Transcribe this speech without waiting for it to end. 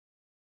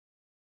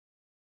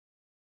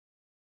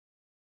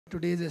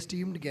today's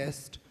esteemed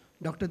guest,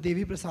 Dr.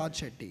 Devi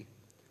Shetty,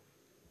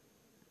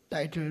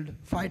 titled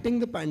Fighting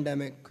the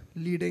Pandemic,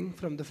 Leading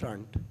from the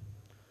Front.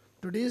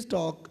 Today's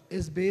talk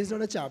is based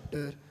on a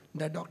chapter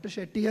that Dr.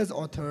 Shetty has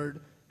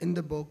authored in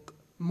the book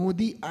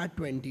Modi at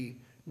 20,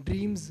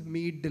 Dreams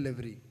Meet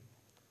Delivery,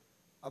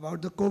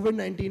 about the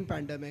COVID-19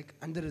 pandemic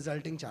and the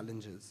resulting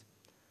challenges.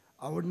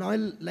 I would now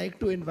like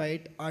to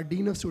invite our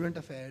Dean of Student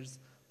Affairs,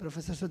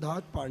 Professor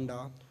Siddharth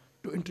Panda,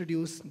 to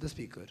introduce the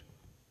speaker.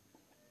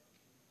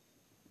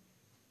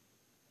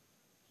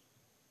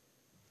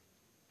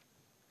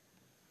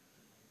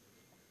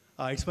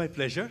 It's my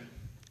pleasure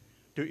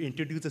to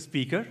introduce the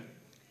speaker,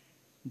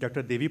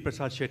 Dr. Devi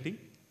Shetty,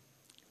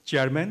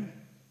 Chairman,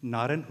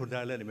 Narayan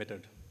Hrudayalaya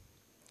Limited.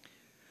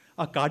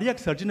 A cardiac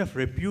surgeon of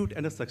repute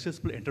and a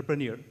successful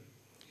entrepreneur,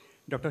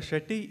 Dr.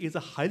 Shetty is a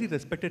highly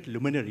respected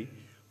luminary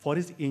for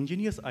his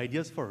ingenious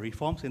ideas for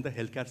reforms in the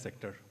healthcare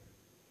sector.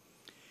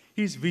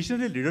 His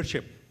visionary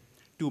leadership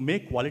to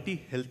make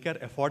quality healthcare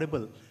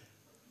affordable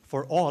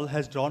for all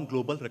has drawn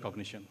global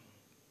recognition.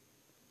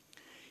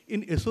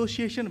 In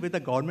association with the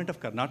government of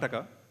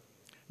Karnataka,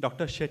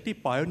 Dr. Shetty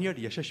pioneered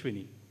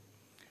Yashaswini,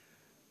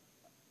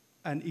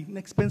 an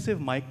inexpensive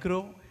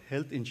micro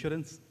health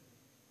insurance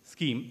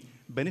scheme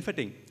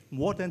benefiting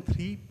more than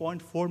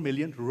 3.4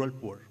 million rural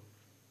poor.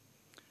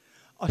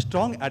 A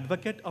strong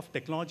advocate of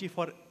technology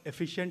for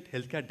efficient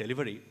healthcare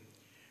delivery,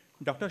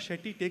 Dr.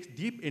 Shetty takes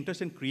deep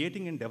interest in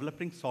creating and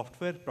developing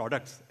software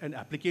products and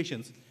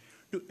applications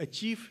to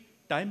achieve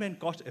time and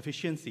cost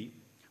efficiency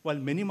while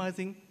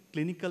minimizing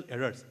clinical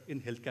errors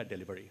in healthcare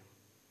delivery.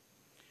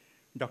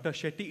 Dr.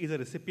 Shetty is a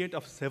recipient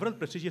of several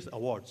prestigious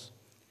awards,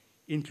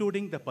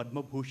 including the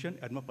Padma Bhushan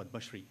and Padma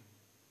Shri.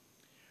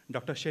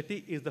 Dr.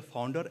 Shetty is the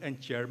founder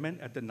and chairman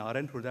at the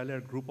Narayan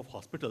Hrudayalaya Group of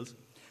Hospitals,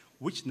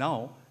 which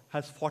now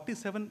has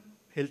 47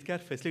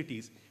 healthcare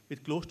facilities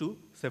with close to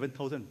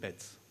 7,000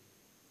 beds.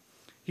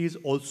 He is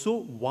also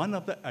one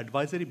of the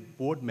advisory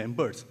board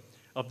members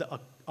of the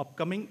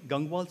upcoming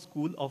Gangwal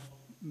School of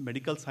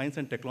Medical Science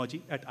and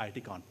Technology at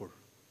IIT Kanpur.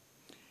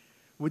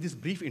 With this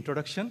brief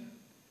introduction,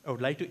 I would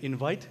like to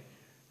invite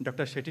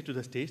Dr. Shetty to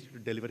the stage to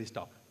deliver his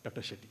talk. Dr.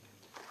 Shetty.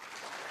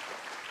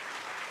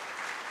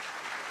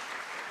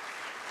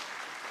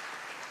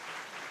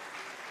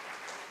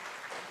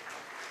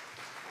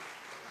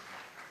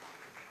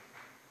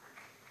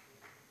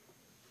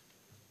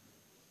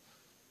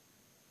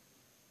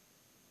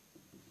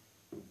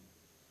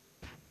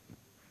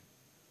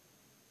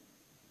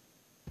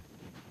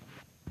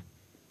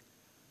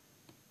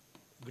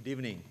 Good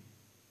evening.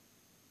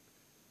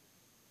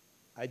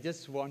 I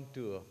just want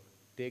to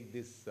take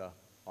this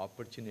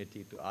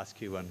opportunity to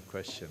ask you one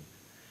question.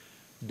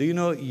 Do you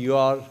know you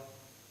are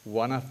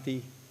one of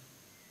the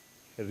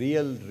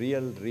real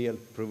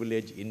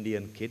privileged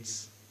Indian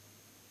kids?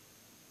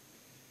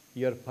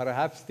 You are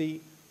perhaps the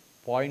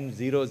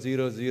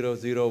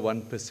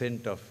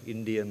 0.00001% of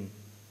Indian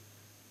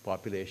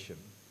population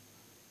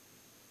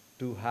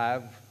to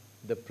have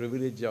the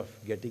privilege of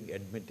getting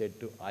admitted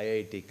to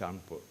IIT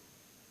Kanpur.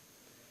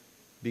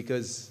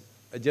 Because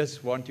I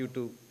just want you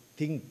to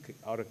think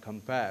or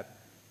compare,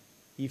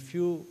 if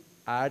you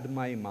add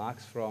my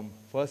marks from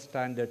first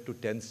standard to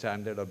 10th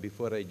standard or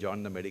before I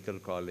joined the medical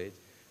college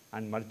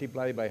and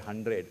multiply by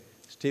 100,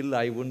 still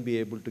I wouldn't be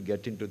able to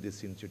get into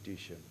this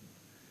institution.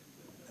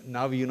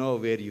 Now you know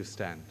where you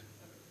stand.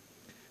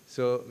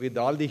 So with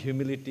all the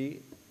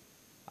humility,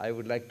 I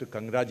would like to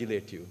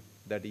congratulate you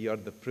that you are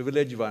the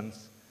privileged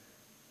ones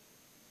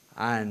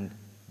and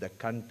the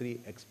country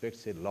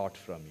expects a lot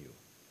from you.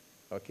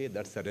 Okay,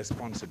 that's a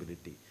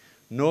responsibility.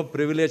 No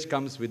privilege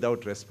comes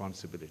without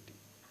responsibility.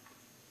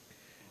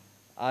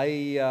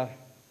 I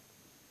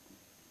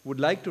would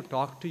like to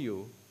talk to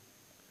you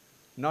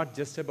not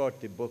just about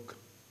the book.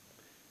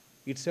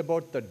 It's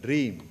about the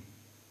dream.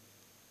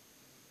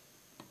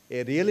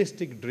 A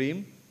realistic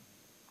dream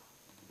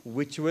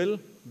which will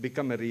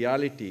become a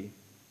reality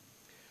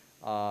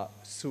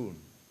soon.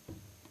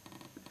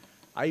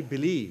 I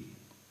believe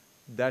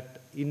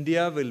that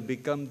India will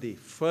become the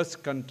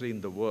first country in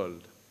the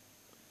world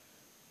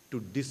to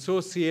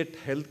dissociate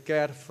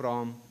healthcare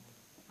from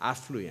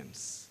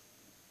affluence.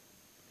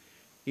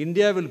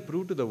 India will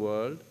prove to the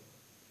world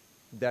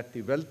that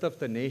the wealth of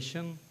the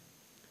nation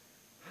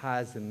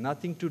has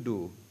nothing to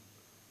do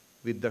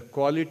with the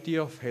quality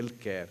of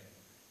healthcare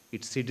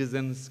its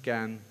citizens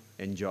can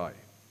enjoy.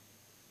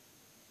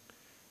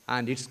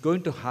 And it's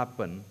going to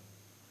happen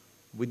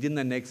within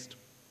the next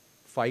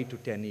 5 to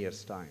 10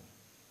 years' time,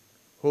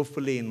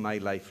 hopefully in my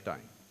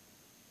lifetime.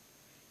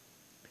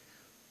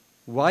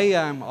 Why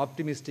I am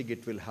optimistic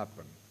it will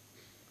happen?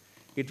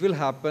 It will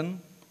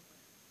happen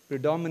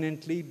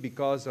predominantly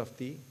because of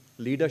the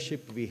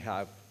leadership we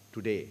have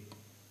today.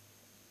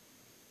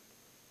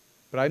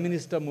 Prime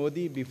Minister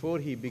Modi, before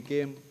he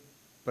became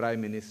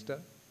Prime Minister,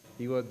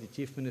 he was the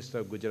Chief Minister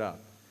of Gujarat.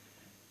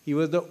 He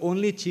was the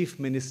only Chief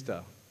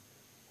Minister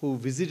who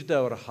visited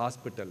our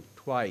hospital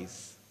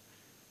twice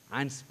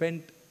and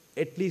spent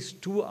at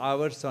least 2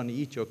 hours on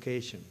each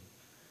occasion,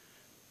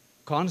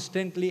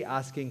 constantly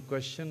asking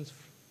questions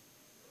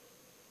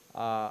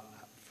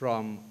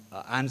from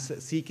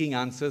seeking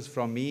answers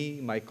from me,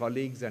 my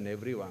colleagues, and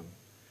everyone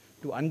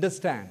to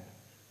understand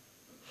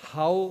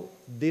how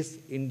this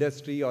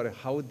industry or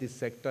how this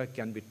sector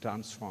can be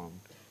transformed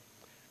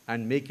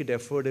and make it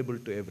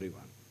affordable to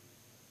everyone.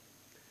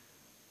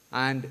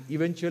 And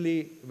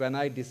eventually, when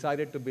I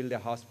decided to build a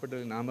hospital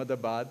in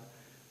Ahmedabad,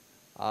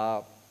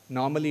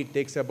 normally it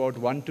takes about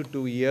 1 to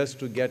 2 years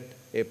to get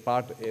a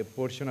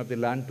portion of the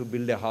land to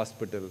build a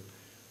hospital.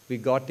 We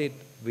got it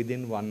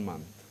within 1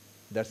 month.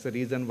 That's the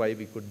reason why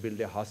we could build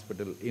a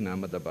hospital in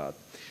Ahmedabad.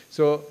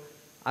 So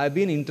I've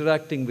been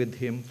interacting with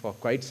him for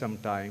quite some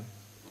time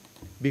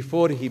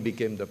before he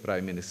became the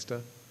Prime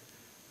Minister.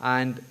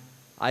 And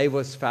I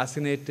was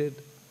fascinated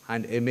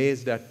and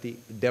amazed at the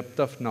depth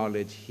of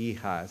knowledge he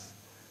has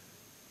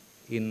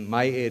in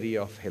my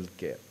area of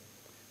healthcare.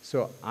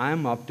 So I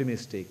am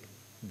optimistic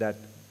that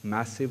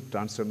massive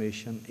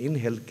transformation in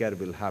healthcare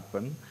will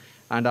happen.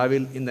 And I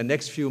will, in the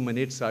next few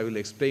minutes, I will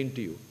explain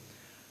to you,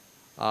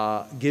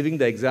 giving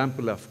the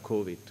example of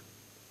COVID.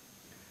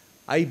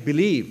 I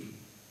believe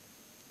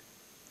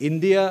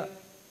India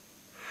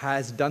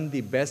has done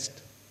the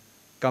best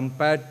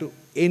compared to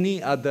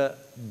any other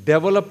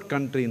developed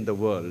country in the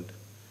world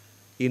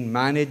in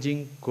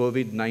managing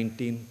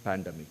COVID-19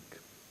 pandemic.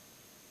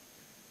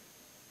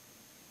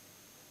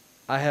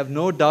 I have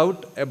no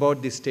doubt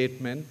about this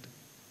statement,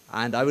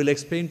 and I will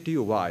explain to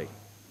you why.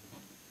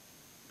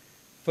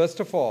 First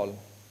of all,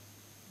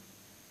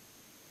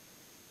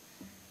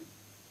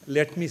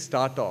 let me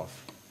start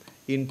off.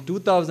 In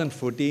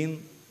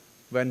 2014,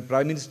 when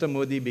Prime Minister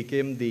Modi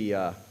became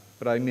the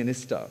Prime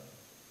Minister,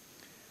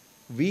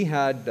 we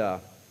had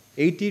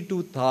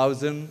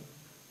 82,000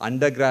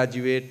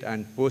 undergraduate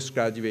and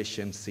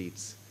post-graduation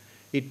seats.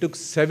 It took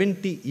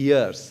 70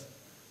 years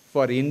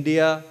for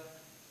India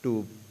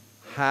to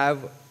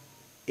have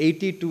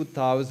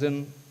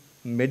 82,000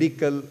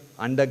 medical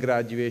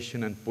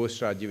undergraduation and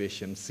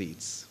post-graduation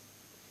seats.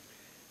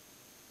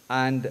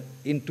 And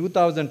in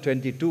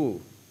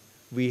 2022,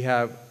 we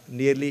have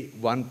nearly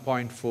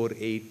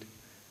 1.48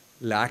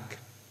 lakh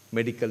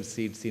medical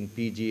seats in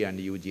PG and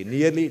UG,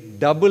 nearly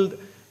doubled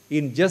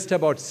in just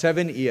about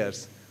 7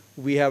 years.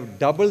 We have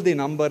doubled the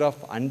number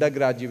of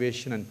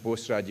undergraduation and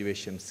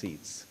post-graduation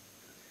seats.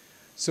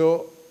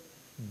 So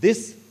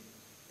this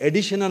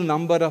additional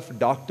number of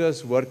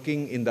doctors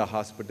working in the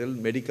hospital,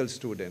 medical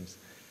students,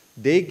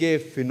 they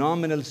gave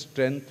phenomenal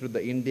strength to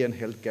the Indian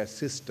healthcare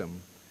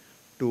system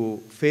to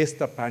face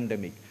the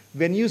pandemic.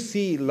 When you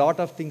see a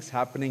lot of things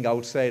happening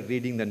outside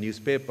reading the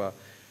newspaper,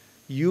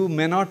 you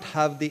may not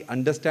have the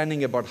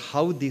understanding about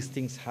how these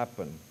things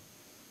happen.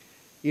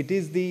 It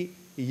is the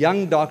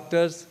young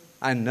doctors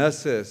and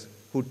nurses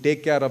who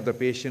take care of the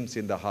patients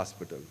in the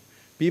hospital.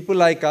 People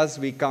like us,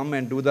 we come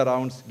and do the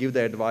rounds, give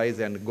the advice,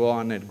 and go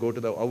on and go to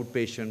the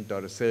outpatient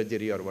or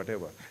surgery or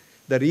whatever.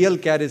 The real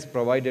care is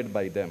provided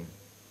by them.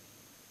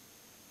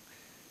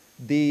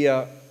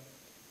 I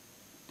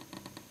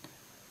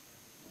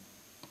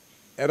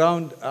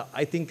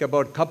think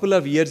about a couple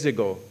of years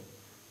ago,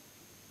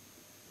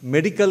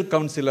 Medical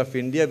Council of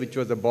India, which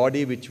was a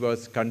body which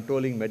was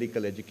controlling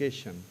medical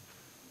education,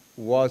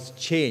 was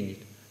changed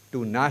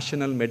to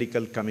National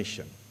Medical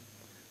Commission.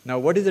 Now,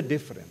 what is the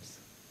difference?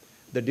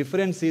 The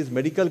difference is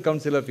Medical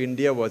Council of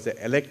India was an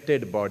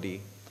elected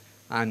body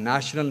and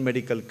National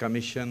Medical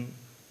Commission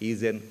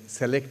is a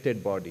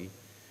selected body.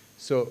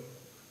 So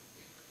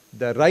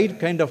the right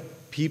kind of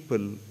people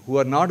who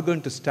are not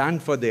going to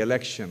stand for the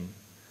election,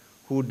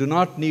 who do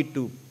not need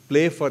to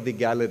play for the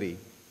gallery,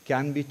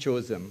 can be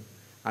chosen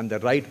and the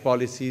right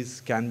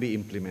policies can be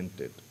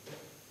implemented.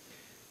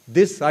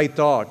 This, I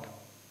thought,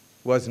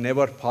 was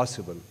never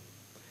possible.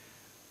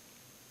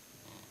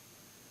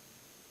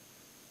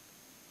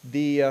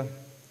 2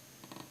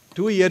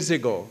 years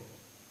ago,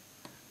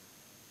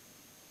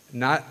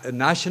 a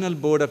National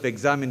Board of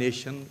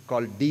Examination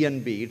called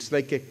DNB, it's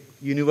like a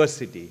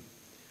university,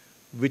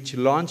 which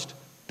launched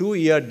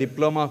 2-year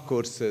diploma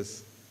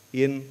courses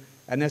in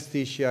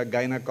anesthesia,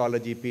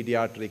 gynecology,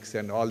 pediatrics,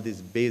 and all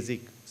these basic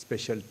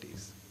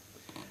specialties.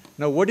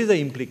 Now, what is the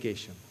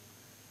implication?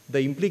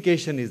 The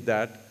implication is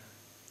that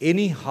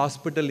any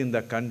hospital in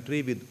the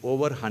country with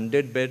over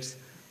 100 beds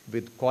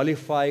with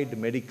qualified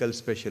medical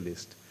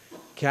specialists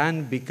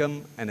can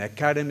become an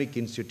academic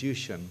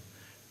institution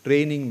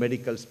training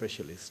medical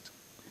specialists.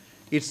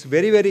 It's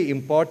very, very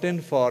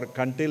important for a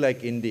country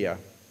like India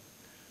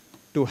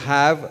to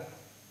have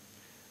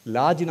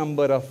large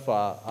number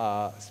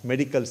of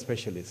medical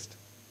specialists.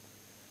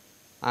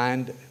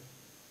 And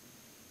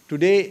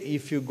today,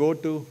 if you go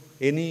to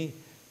any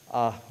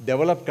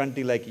developed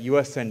country like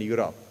US and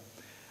Europe,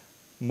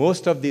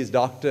 most of these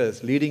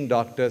doctors, leading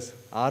doctors,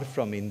 are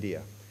from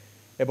India.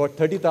 About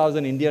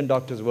 30,000 Indian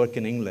doctors work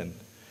in England.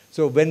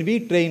 So when we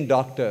train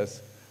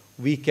doctors,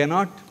 we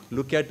cannot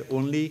look at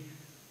only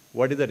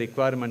what is the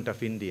requirement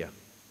of India.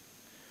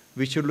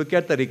 We should look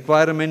at the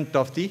requirement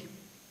of the,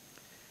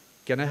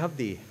 can I have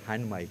the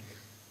hand mic?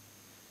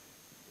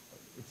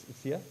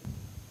 It's here?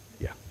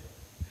 Yeah.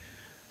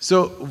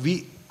 So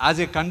we, as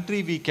a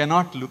country, we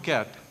cannot look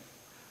at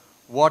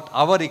what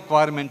our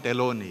requirement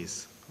alone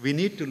is. We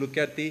need to look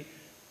at the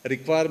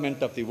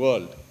requirement of the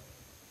world.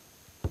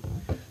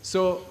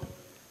 So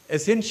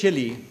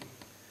essentially,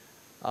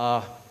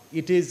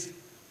 it is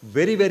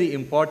very, very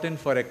important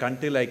for a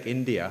country like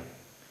India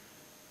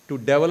to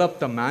develop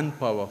the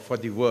manpower for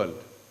the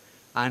world.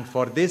 And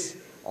for this,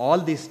 all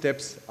these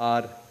steps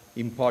are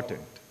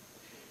important.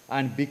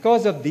 And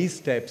because of these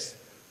steps,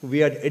 we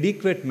had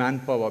adequate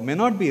manpower, may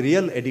not be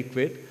real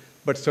adequate,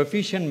 but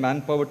sufficient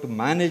manpower to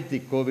manage the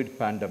COVID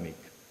pandemic.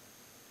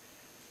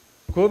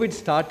 COVID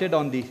started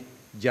on the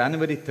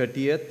January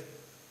 30th,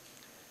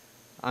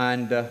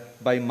 and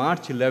by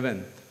March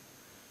 11th,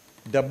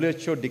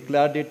 WHO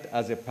declared it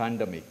as a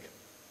pandemic.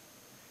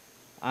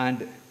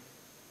 And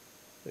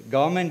the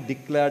government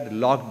declared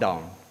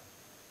lockdown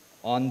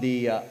on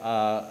the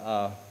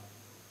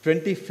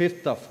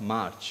 25th of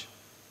March.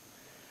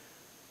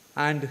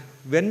 And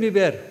when we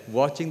were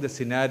watching the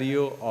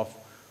scenario of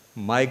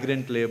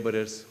migrant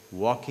laborers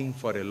walking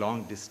for a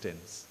long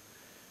distance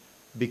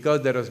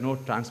because there was no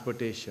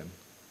transportation,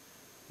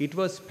 it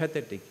was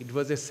pathetic. It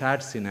was a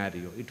sad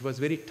scenario. It was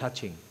very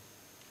touching.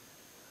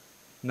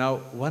 Now,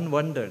 one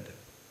wondered,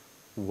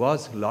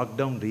 was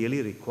lockdown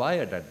really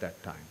required at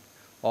that time?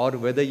 Or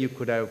whether you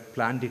could have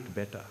planned it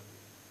better?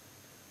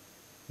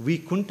 We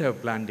couldn't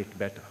have planned it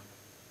better.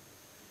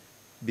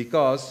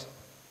 Because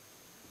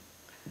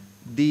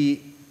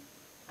the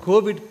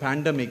COVID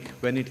pandemic,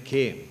 when it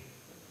came,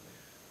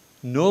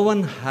 no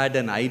one had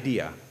an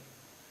idea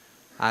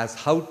as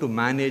how to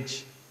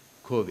manage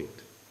COVID.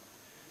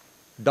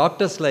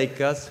 Doctors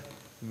like us,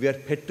 we are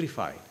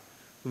petrified.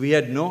 We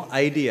had no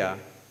idea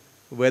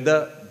how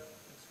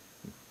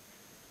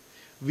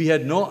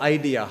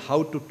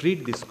to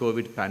treat this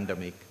COVID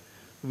pandemic.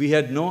 We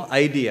had no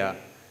idea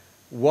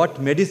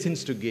what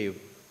medicines to give.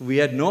 We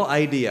had no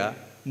idea,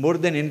 more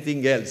than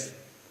anything else.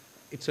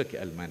 It's okay,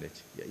 I'll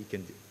manage. Yeah, you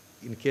can,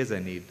 in case I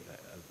need,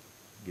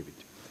 I'll give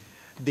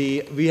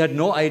it. We had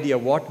no idea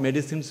what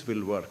medicines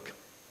will work.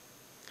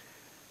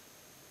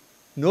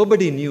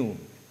 Nobody knew,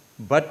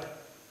 but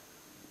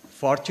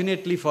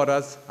fortunately for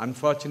us,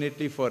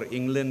 unfortunately for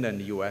England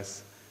and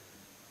US,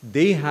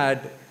 they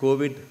had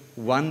COVID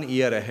 1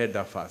 year ahead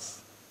of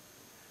us.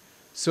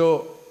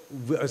 So,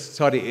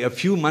 a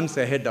few months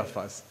ahead of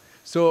us.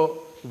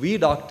 So we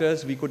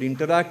doctors, we could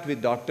interact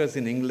with doctors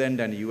in England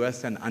and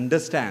US and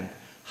understand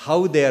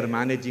how they are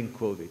managing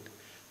COVID.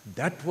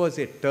 That was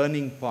a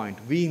turning point.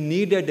 We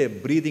needed a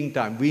breathing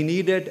time. We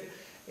needed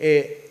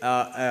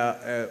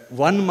a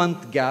 1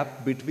 month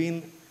gap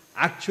between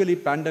actually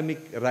pandemic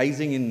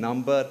rising in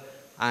number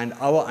and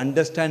our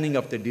understanding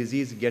of the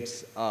disease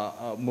gets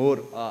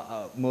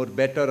more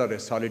better or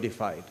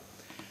solidified.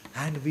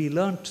 And we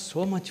learned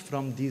so much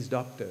from these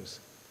doctors.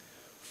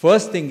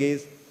 First thing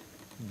is,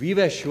 we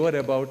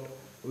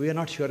are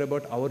not sure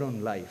about our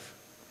own life.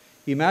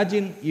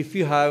 Imagine if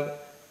you have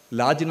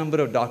large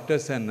number of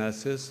doctors and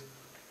nurses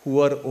who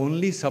are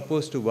only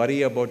supposed to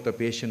worry about the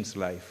patient's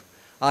life,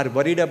 are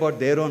worried about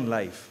their own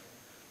life.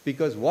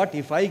 Because what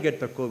if I get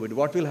the COVID?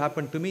 What will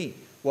happen to me?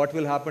 What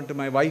will happen to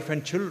my wife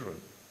and children?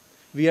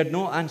 We had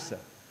no answer.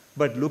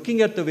 But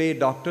looking at the way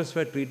doctors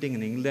were treating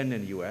in England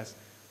and US,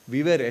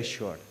 we were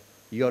assured,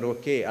 you're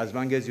okay as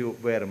long as you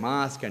wear a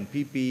mask and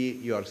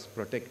PPE, you're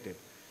protected.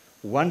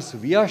 Once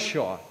we are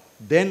sure,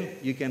 then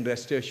you can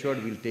rest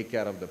assured we'll take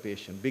care of the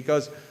patient.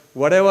 Because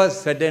whatever is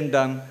said and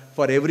done,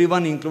 for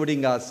everyone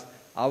including us,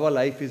 our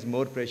life is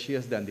more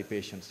precious than the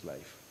patient's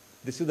life.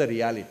 This is the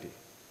reality.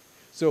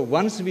 So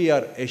once we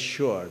are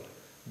assured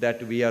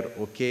that we are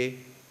okay,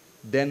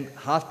 then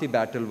half the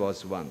battle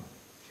was won.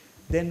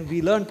 Then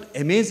we learned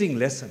amazing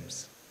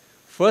lessons.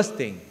 First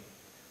thing,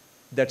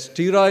 that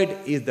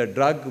steroid is the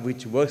drug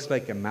which works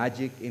like a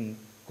magic in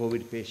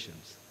COVID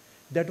patients.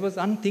 That was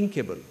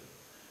unthinkable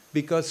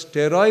because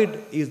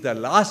steroid is the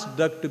last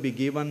drug to be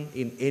given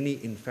in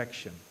any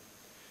infection.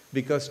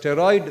 Because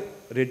steroid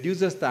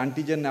reduces the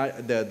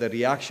antigen, the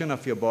reaction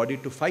of your body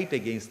to fight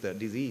against the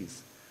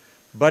disease.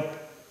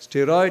 But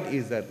steroid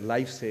is a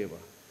lifesaver.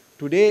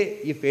 Today,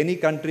 if any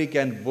country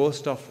can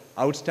boast of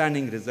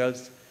outstanding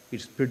results,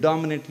 it's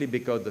predominantly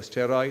because of the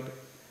steroid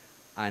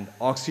and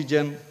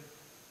oxygen.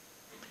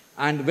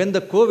 And when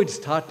the COVID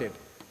started,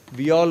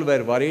 we all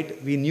were worried.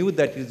 We knew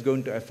that it's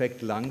going to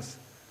affect lungs.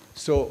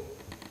 So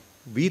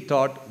we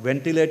thought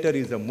ventilator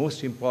is the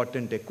most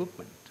important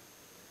equipment.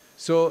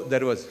 So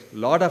there was a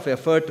lot of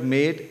effort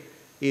made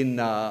in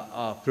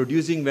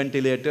producing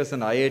ventilators,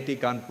 and IIT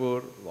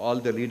Kanpur, all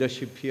the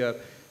leadership here,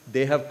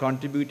 they have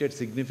contributed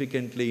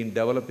significantly in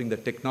developing the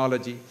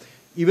technology.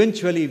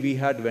 Eventually, we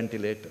had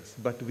ventilators,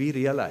 but we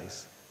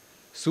realized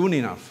soon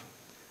enough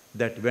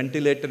that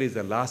ventilator is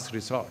a last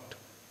resort.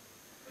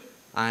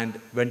 And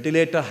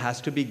ventilator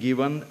has to be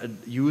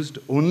used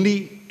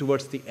only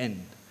towards the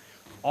end.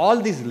 All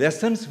these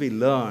lessons we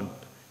learned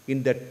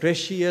in that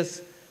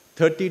precious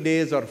 30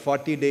 days or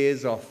 40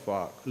 days of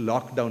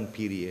lockdown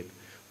period,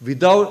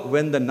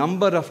 when the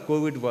number of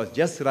COVID was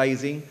just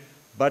rising,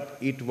 but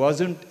it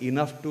wasn't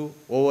enough to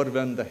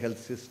overwhelm the health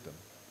system.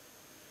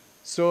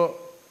 So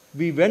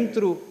We went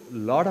through a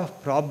lot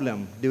of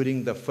problem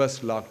during the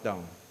first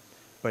lockdown,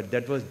 but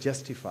that was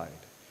justified.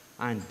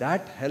 And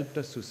that helped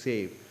us to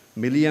save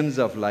millions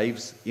of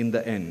lives in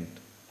the end.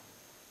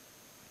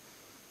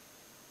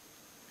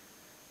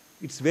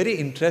 It's very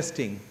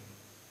interesting.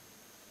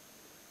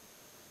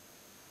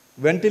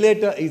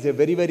 Ventilator is a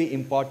very, very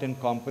important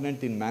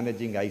component in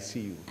managing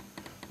ICU.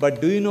 But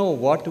do you know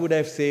what would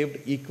have saved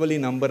equally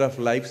number of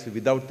lives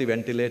without the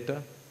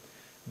ventilator?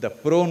 The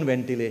prone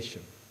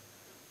ventilation.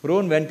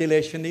 Prone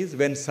ventilation is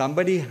when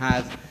somebody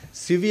has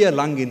severe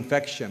lung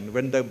infection,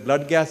 when the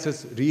blood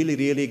gases really,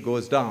 really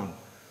goes down.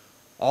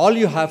 All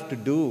you have to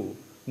do,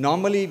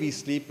 normally we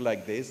sleep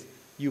like this,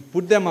 you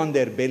put them on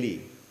their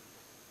belly,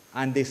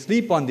 and they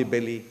sleep on the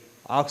belly,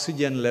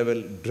 oxygen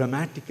level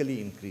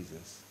dramatically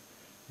increases.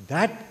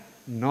 That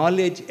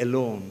knowledge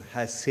alone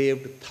has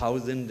saved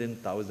thousands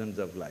and thousands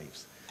of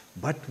lives.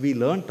 But we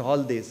learnt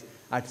all this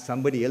at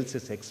somebody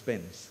else's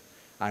expense.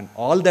 And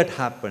all that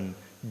happened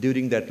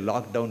during that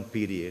lockdown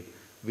period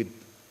with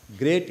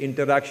great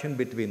interaction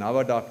between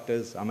our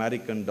doctors,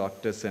 American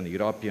doctors, and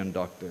European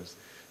doctors.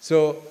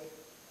 So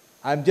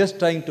I'm just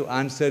trying to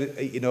answer,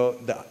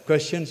 the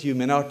questions you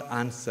may not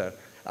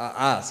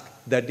ask.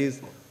 That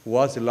is,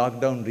 was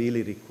lockdown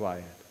really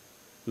required?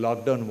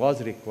 Lockdown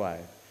was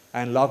required.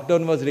 And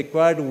lockdown was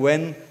required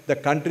when the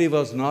country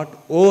was not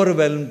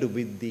overwhelmed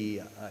with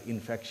the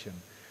infection.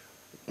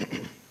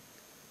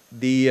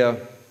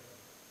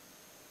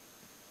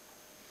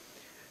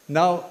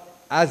 Now,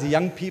 as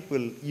young people,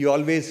 you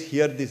always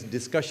hear this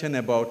discussion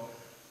about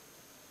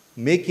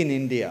Make in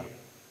India.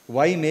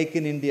 Why Make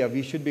in India?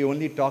 We should be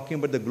only talking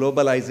about the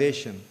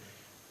globalization.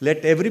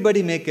 Let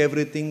everybody make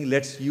everything,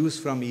 let's use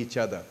from each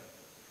other.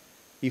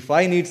 If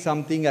I need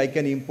something, I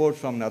can import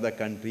from another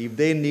country. If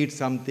they need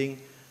something,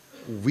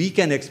 we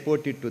can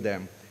export it to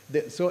them.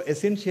 So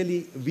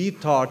essentially, we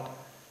thought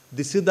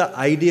this is the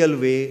ideal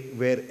way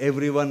where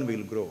everyone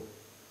will grow.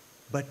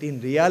 But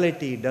in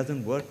reality, it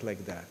doesn't work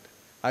like that.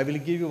 I will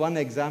give you one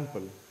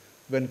example.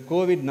 When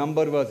COVID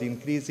number was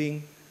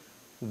increasing,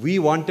 we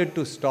wanted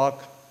to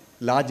stock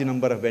large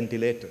number of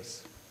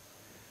ventilators.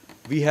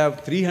 We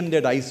have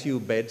 300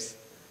 ICU beds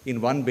in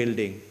one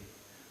building.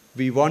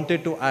 We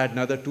wanted to add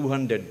another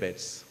 200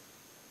 beds.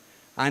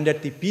 And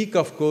at the peak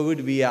of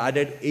COVID, we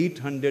added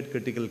 800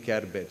 critical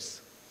care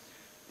beds.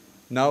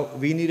 Now,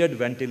 we needed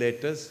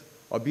ventilators.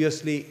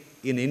 Obviously,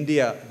 in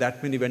India,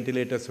 that many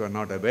ventilators were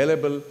not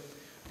available.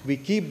 We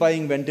keep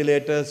buying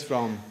ventilators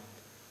from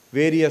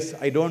various,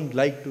 I don't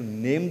like to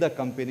name the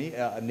company,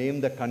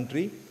 name the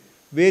country,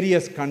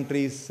 various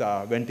countries'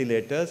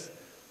 ventilators.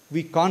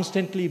 We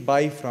constantly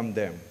buy from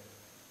them.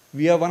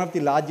 We are one of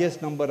the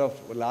largest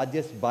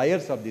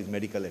buyers of these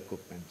medical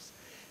equipments.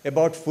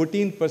 About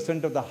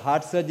 14% of the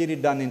heart surgery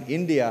done in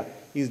India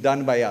is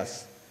done by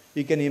us.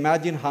 You can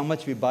imagine how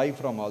much we buy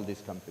from all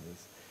these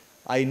companies.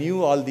 I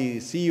knew all the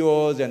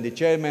CEOs and the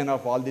chairmen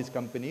of all these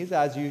companies.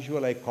 As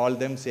usual, I called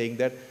them saying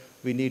that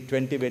we need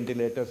 20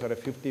 ventilators or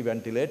 50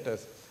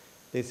 ventilators.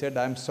 They said,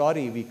 I'm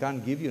sorry, we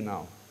can't give you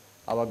now.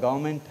 Our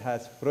government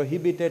has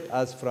prohibited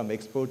us from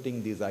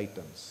exporting these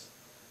items.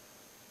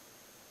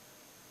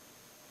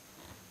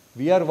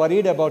 We are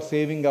worried about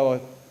saving our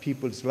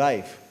people's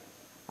life.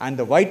 And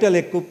the vital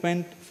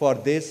equipment for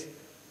this,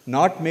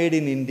 not made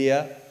in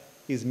India,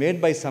 is made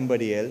by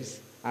somebody else,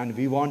 and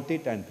we want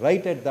it, and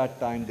right at that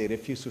time, they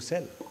refuse to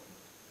sell.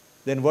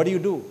 Then what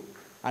do?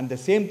 And the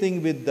same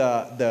thing with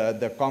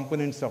the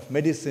components of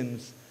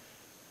medicines.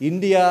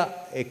 India,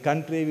 a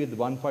country with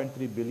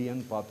 1.3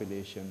 billion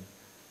population,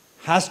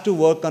 has to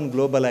work on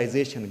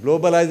globalization.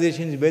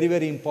 Globalization is very,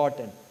 very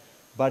important.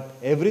 But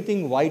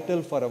everything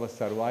vital for our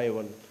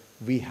survival,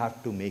 we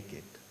have to make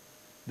it.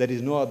 There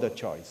is no other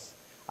choice.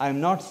 I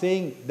am not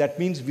saying that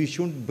means we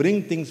shouldn't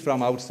bring things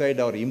from outside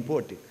or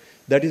import it.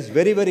 That is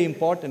very, very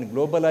important.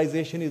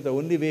 Globalization is the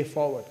only way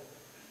forward.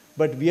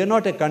 But we are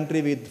not a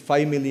country with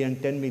 5 million,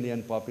 10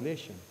 million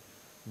population.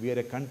 We are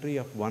a country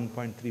of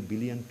 1.3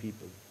 billion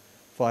people.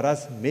 For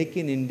us, Make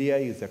in India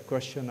is a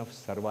question of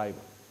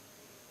survival.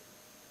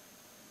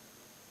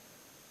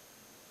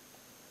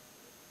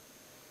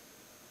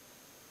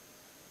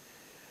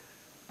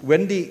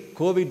 When the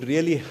COVID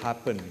really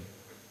happened,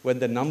 when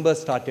the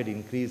numbers started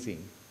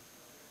increasing,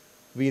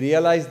 we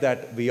realized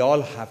that we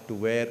all have to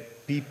wear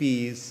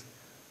PPEs.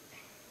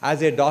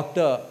 As a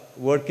doctor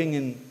working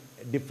in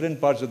different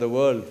parts of the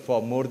world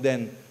for more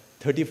than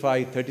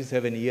 35,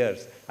 37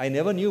 years, I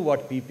never knew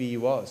what PPE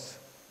was.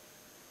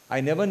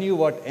 I never knew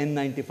what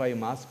N95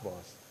 mask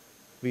was.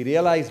 We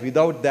realized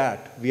without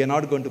that, we are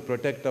not going to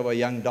protect our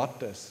young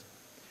doctors.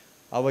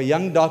 Our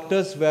young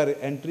doctors were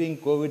entering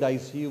COVID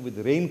ICU with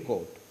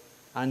raincoat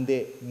and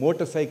a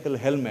motorcycle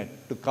helmet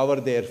to cover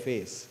their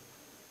face,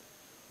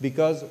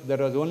 because there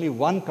was only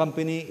one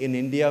company in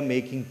India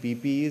making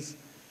PPEs.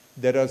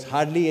 There was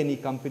hardly any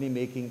company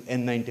making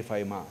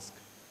N95 mask.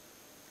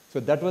 So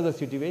that was the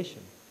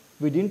situation.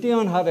 We didn't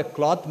even have a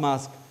cloth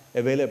mask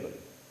available.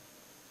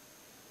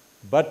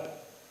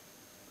 But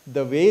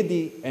the way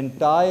the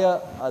entire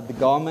the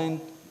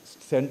government,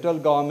 central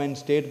government,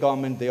 state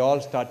government, they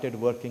all started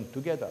working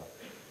together.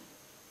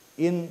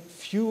 in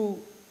few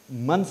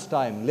months'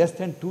 time, less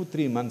than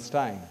 2-3 months'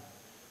 time,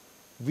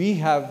 we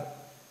have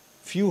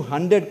few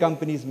hundred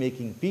companies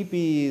making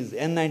PPEs,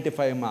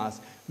 N95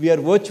 masks. We are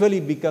virtually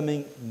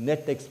becoming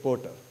net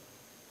exporter.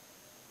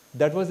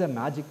 That was a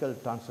magical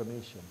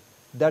transformation.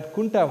 That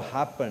couldn't have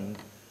happened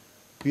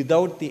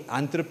without the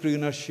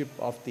entrepreneurship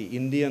of the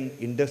Indian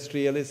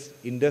industrialists,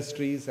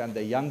 industries, and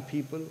the young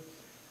people,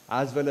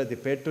 as well as the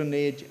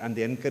patronage and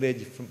the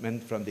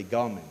encouragement from the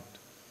government.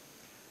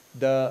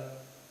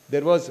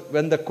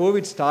 When the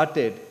COVID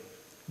started,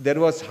 there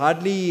was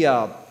hardly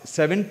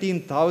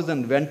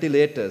 17,000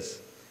 ventilators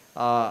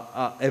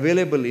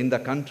available in the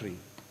country.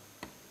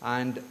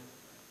 And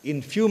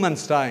in few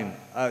months' time,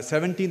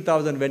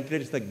 17,000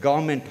 ventilators in the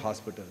government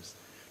hospitals.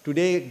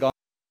 Today,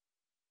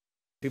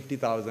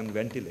 50,000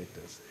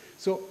 ventilators.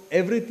 So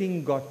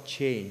everything got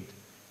changed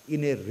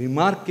in a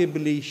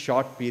remarkably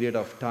short period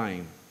of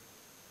time.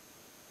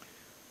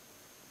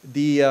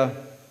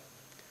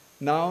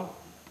 Now,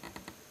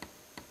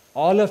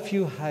 all of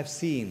you have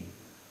seen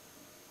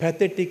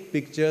pathetic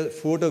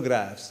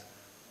photographs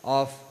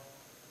of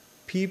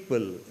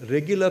people,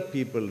 regular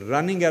people,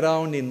 running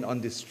around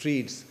on the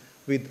streets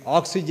with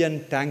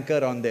oxygen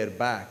tanker on their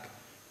back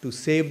to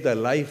save the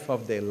life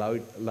of their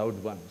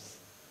loved ones.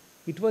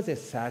 It was a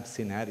sad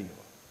scenario.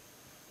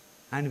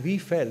 And we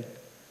felt,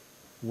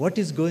 what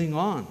is going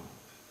on?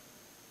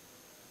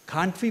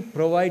 Can't we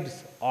provide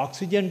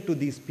oxygen to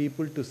these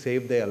people to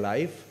save their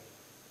life?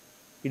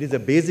 It is a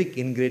basic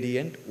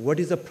ingredient. What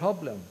is the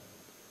problem?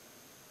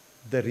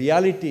 The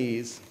reality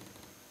is,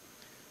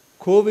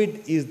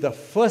 COVID is the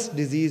first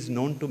disease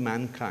known to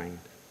mankind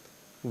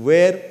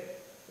where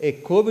a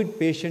COVID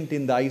patient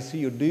in the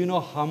ICU, do you know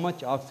how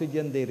much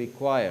oxygen they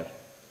require?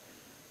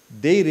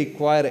 They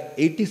require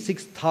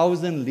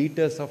 86,000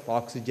 liters of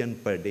oxygen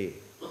per day.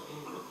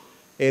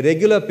 A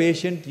regular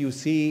patient you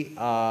see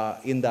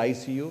in the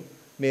ICU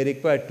may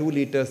require 2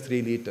 liters,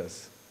 3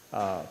 liters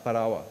per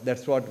hour.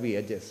 That's what we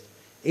adjust.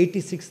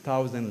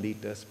 86,000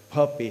 liters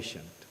per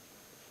patient.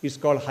 It's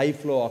called high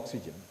flow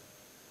oxygen.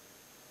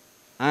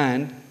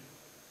 And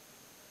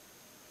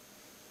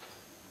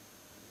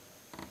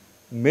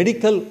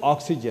medical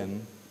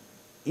oxygen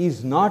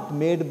is not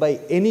made by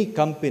any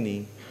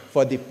company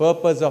for the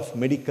purpose of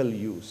medical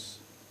use.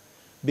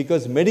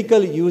 Because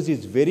medical use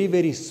is very,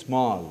 very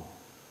small.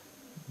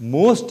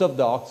 Most of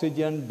the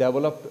oxygen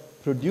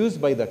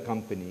produced by the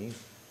companies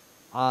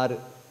are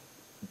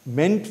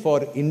meant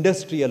for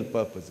industrial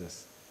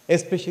purposes,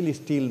 especially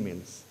steel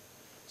mills.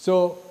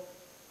 So,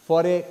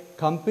 for a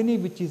company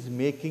which is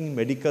making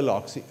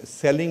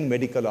selling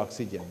medical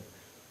oxygen,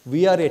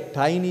 we are a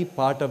tiny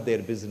part of their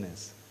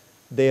business.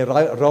 They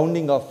are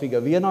rounding off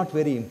figure. We are not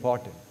very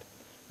important.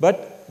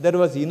 But there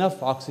was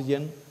enough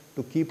oxygen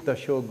to keep the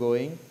show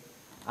going,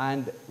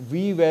 and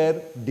we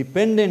were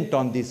dependent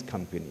on these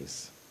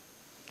companies.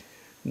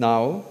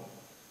 Now,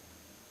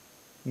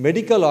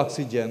 medical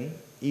oxygen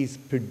is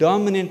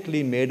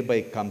predominantly made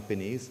by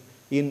companies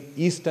in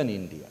Eastern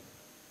India.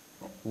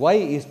 Why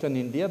Eastern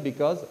India?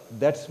 Because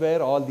that's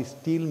where all the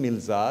steel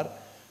mills are,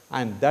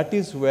 and that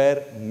is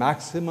where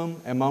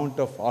maximum amount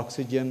of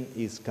oxygen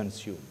is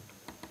consumed.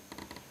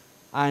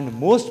 And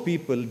most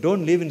people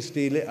don't live in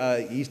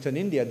Eastern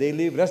India, they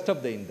live rest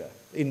of the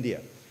India.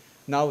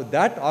 Now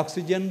that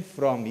oxygen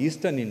from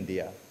Eastern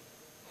India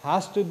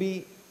has to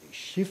be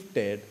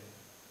shifted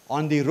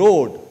on the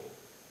road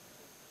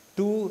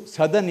to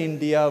Southern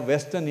India,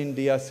 Western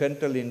India,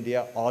 Central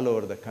India, all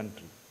over the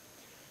country.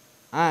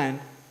 And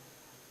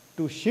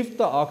to shift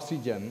the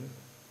oxygen,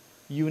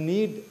 you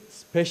need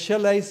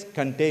specialized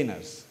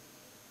containers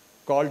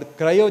called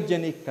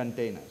cryogenic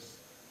containers.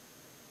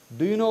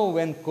 Do you know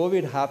when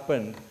COVID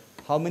happened,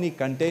 how many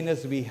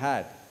containers we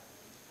had?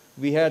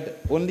 We had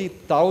only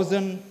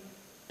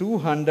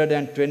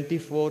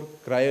 1,224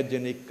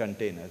 cryogenic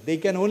containers. They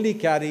can only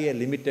carry a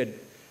limited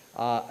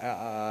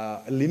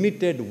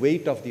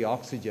weight of the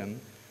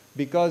oxygen,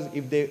 because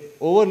if they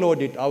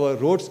overload it, our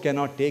roads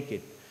cannot take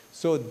it.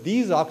 So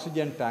these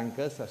oxygen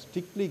tankers are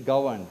strictly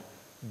governed.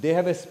 They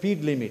have a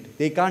speed limit.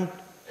 They can't,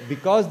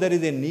 because there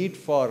is a need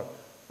for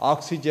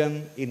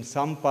oxygen in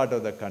some part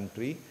of the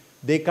country,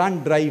 they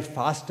can't drive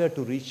faster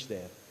to reach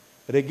there.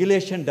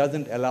 Regulation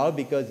doesn't allow,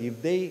 because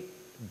if they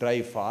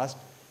drive fast,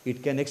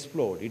 it can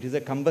explode. It is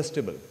a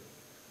combustible.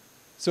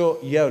 So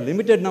you have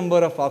limited number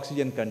of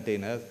oxygen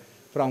containers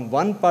from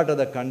one part of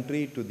the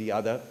country to the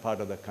other part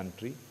of the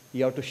country.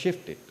 You have to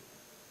shift it.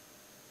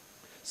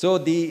 So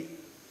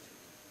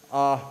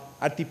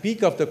at the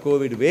peak of the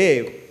COVID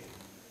wave,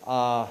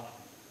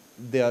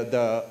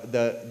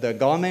 the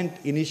government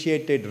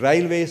initiated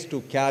railways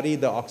to carry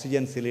the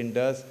oxygen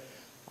cylinders,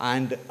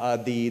 and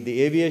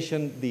the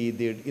aviation,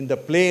 in the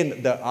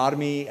plane, the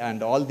army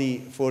and all the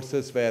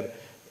forces were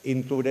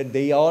included.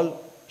 They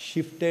all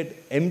shifted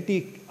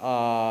empty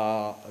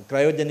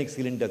cryogenic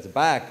cylinders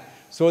back,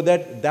 so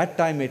that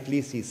time at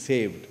least is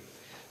saved.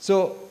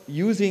 So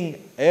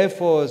using Air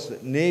Force,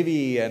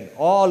 Navy, and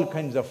all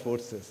kinds of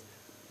forces,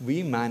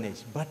 we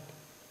managed. But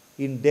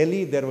in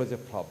Delhi, there was a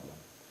problem.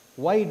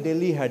 Why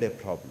Delhi had a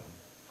problem?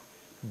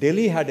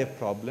 Delhi had a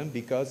problem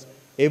because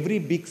every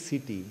big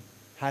city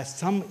has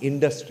some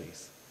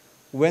industries.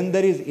 When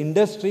there is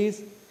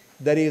industries,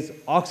 there is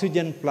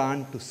oxygen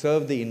plant to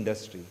serve the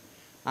industry.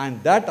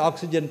 And that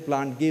oxygen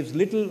plant gives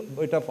little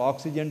bit of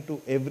oxygen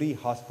to every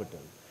hospital.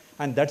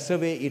 And that's the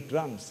way it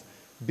runs.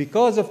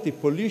 Because of the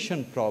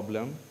pollution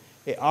problem,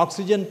 an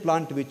oxygen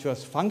plant which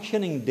was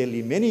functioning in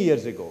Delhi many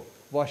years ago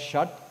was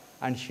shut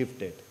and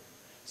shifted.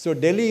 So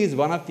Delhi is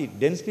one of the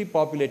densely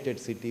populated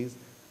cities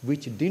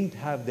which didn't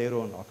have their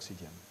own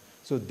oxygen.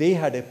 So they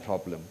had a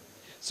problem.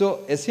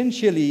 So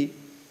essentially,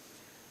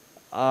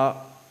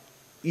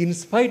 in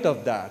spite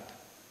of that,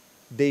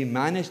 they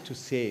managed to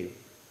save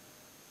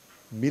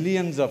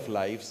millions of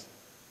lives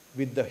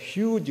with the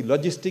huge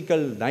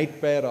logistical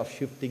nightmare of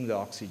shifting the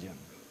oxygen.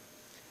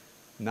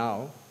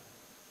 Now,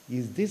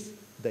 is this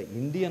the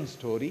Indian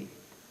story?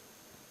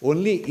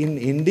 Only in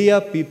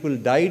India people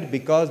died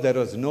because there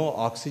was no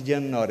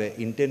oxygen or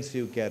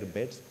intensive care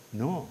beds?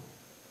 No.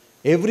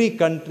 Every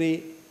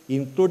country,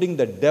 including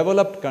the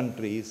developed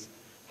countries,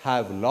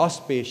 have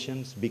lost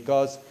patients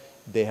because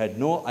they had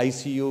no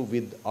ICU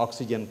with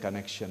oxygen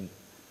connection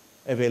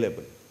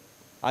available.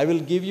 I will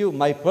give you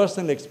my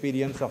personal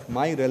experience of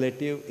my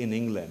relative in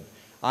England.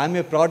 I'm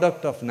a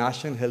product of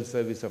National Health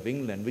Service of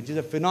England, which is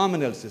a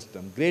phenomenal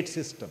system, great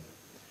system.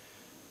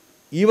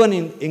 Even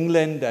in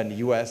England and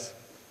US,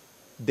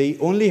 they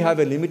only have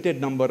a limited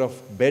number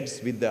of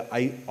beds with the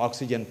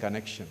oxygen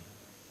connection.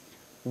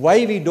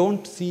 Why we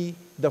don't see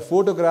the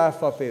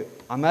photograph of an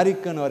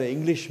American or an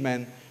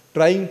Englishman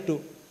trying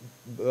to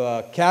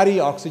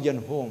carry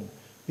oxygen home?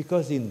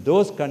 Because in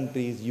those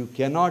countries, you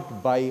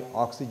cannot buy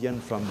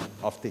oxygen from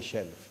off the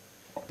shelf.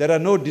 There are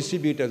no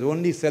distributors,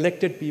 only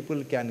selected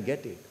people can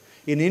get it.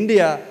 In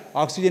India,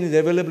 oxygen is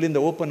available in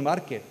the open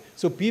market.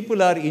 So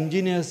people are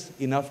ingenious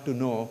enough to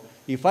know,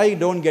 if I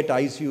don't get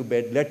ICU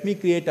bed, let me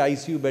create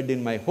ICU bed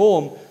in my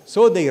home.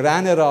 So they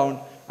ran around,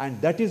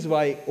 and that is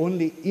why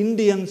only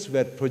Indians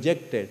were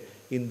projected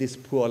in this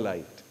poor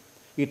light.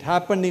 It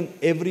happened in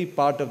every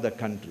part of the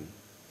country.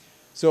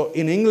 So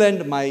in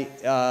England, my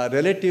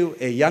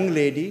relative, a young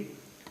lady,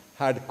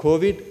 had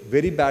COVID,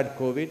 very bad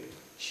COVID.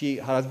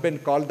 Her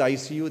husband called the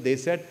ICU. They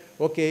said,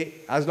 okay,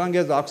 as long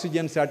as the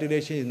oxygen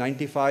saturation is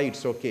 95,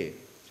 it's okay.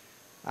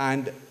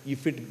 And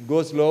if it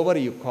goes lower,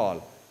 you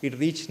call. It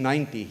reached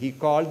 90. He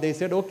called. They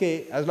said,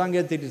 okay, as long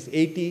as it is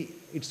 80,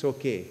 it's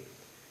okay.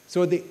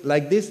 So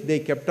like this, they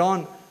kept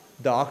on.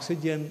 The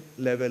oxygen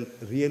level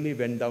really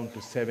went down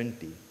to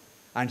 70.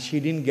 And she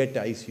didn't get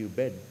an ICU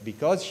bed.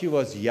 Because she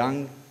was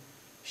young,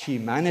 she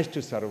managed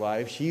to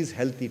survive. She is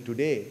healthy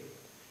today.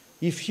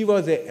 If she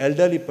was an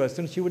elderly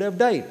person, she would have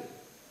died.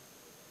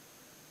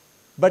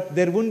 But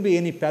there wouldn't be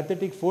any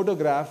pathetic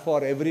photograph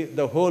for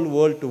the whole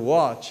world to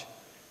watch,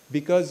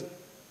 because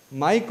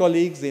my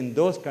colleagues in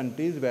those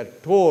countries were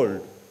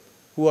told,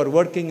 who are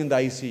working in the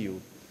ICU,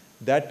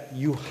 that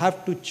you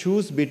have to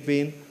choose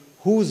between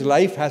whose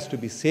life has to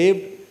be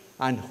saved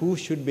and who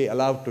should be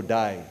allowed to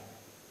die.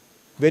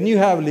 When you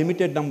have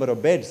limited number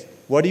of beds,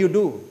 what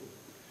do?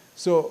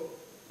 So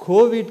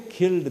COVID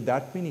killed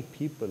that many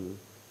people,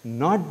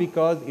 not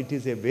because it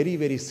is a very,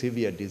 very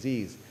severe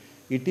disease.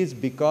 It is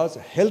because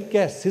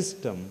healthcare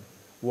system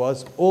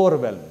was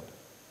overwhelmed.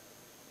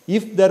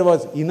 If there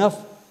was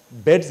enough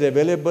beds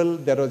available,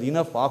 there was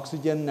enough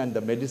oxygen and the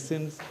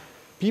medicines,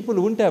 people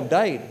wouldn't have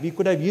died. We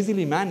could have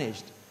easily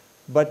managed.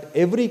 But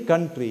every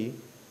country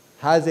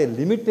has a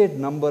limited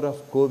number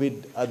of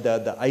COVID,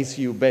 the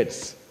ICU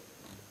beds.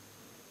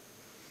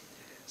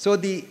 So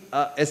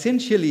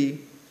essentially,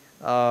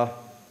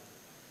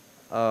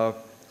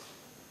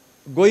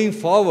 going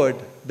forward,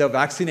 the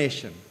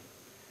vaccination.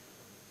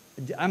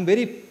 I'm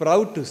very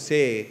proud to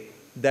say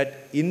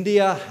that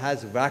India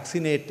has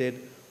vaccinated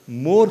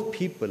more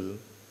people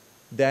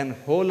than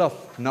whole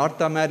of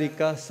North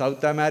America,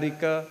 South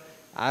America,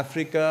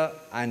 Africa,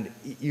 and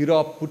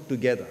Europe put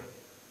together.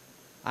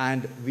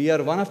 And we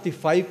are one of the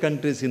 5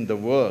 countries in the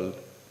world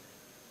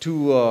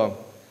to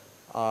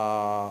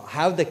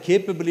have the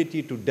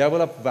capability to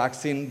develop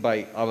vaccine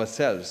by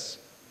ourselves.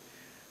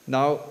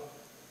 Now,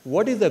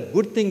 what is the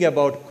good thing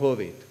about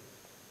COVID?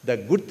 The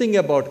good thing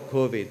about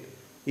COVID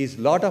is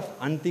a lot of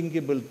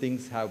unthinkable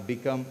things have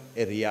become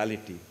a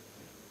reality.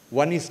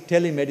 One is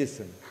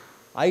telemedicine.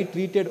 I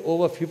treated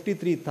over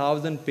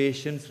 53,000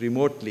 patients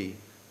remotely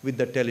with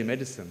the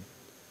telemedicine.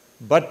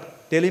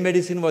 But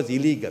telemedicine was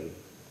illegal.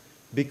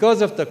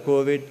 Because of the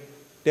COVID,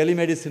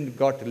 telemedicine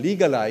got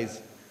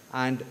legalized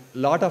and a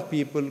lot of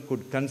people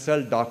could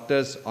consult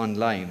doctors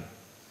online.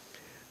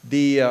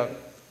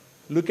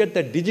 Look at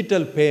the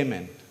digital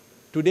payment.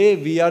 Today,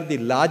 we are the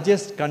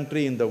largest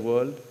country in the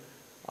world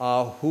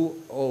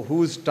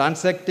who's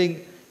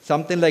transacting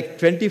something like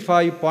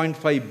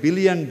 $25.5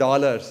 billion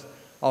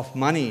of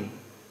money.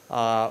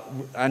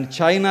 And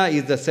China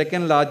is the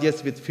second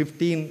largest with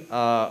 15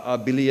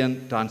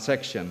 billion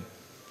transaction.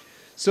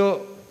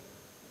 So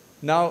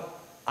now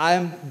I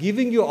am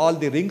giving you all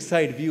the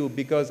ringside view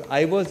because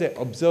I was an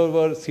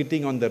observer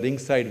sitting on the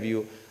ringside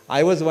view.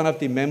 I was one of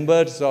the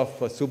members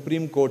of a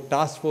Supreme Court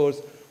task force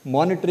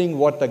monitoring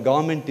what the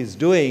government is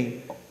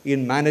doing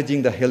in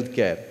managing the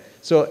healthcare.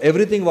 So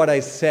everything what I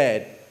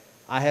said,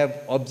 I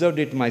have observed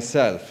it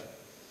myself.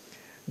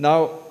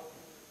 Now,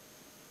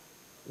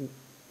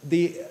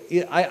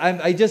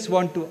 I just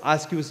want to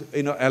ask you,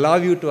 allow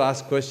you to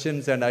ask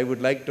questions, and I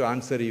would like to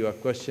answer your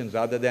questions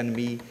rather than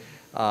me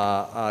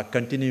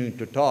continuing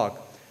to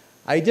talk.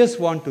 I just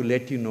want to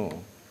let you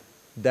know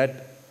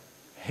that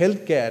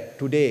healthcare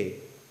today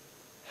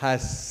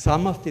has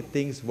some of the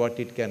things what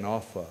it can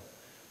offer,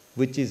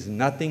 which is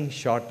nothing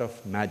short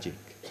of magic.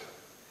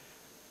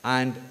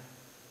 And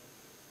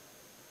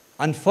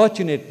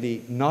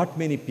unfortunately, not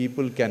many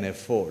people can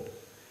afford.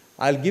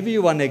 I'll give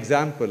you one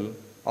example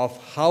of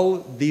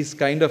how these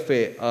kind of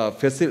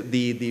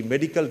the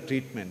medical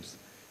treatments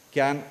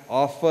can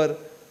offer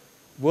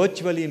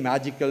virtually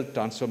magical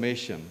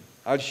transformation.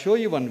 I'll show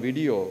you one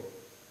video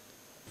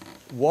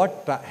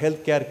what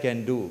healthcare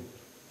can do.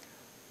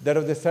 There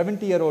was a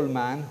 70-year-old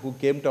man who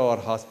came to our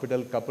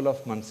hospital a couple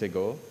of months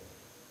ago,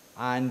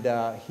 and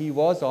he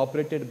was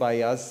operated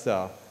by us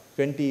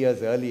 20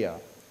 years earlier.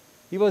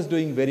 He was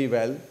doing very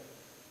well,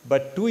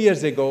 but 2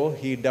 years ago,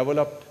 he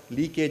developed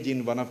leakage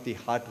in one of the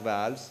heart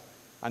valves,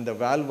 and the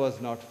valve was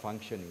not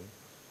functioning.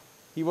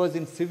 He was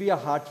in severe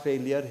heart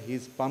failure.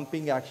 His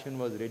pumping action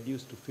was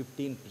reduced to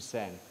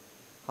 15%.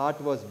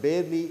 Heart was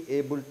barely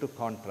able to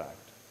contract.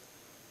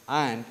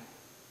 And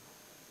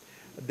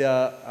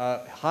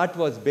the heart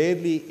was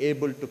barely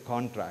able to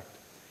contract.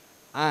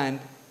 And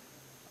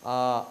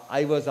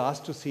I was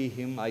asked to see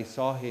him. I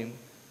saw him.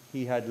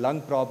 He had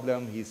lung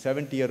problem. He's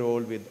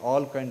 70-year-old with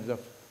all kinds of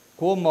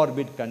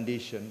comorbid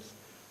conditions.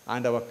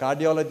 And our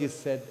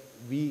cardiologist said,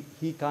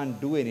 he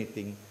can't do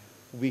anything.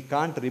 We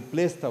can't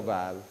replace the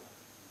valve.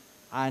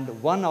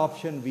 And one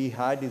option we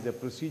had is a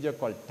procedure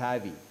called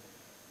TAVI.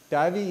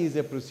 TAVI is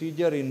a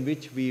procedure in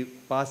which we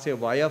pass a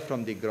wire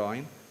from the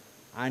groin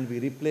and we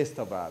replace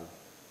the valve.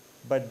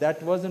 But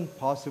that wasn't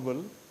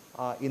possible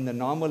in the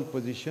normal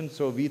position,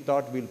 so we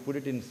thought we'll put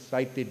it in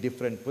slightly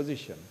different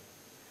position.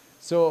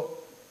 So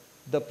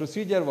the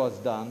procedure was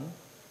done,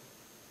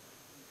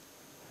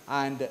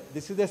 and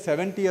this is a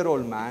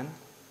 70-year-old man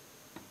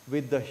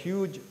with the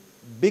huge,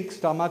 big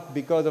stomach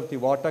because of the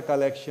water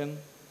collection,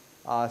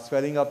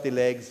 swelling of the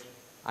legs,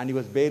 and he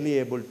was barely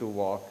able to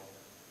walk.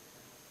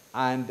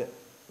 And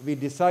we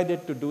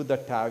decided to do the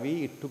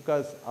TAVI. It took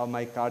us,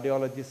 my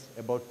cardiologist,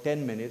 about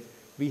 10 minutes.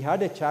 We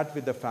had a chat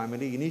with the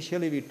family.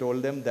 Initially, we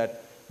told them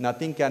that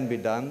nothing can be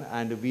done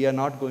and we are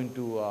not going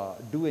to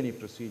do any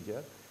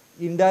procedure,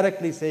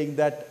 indirectly saying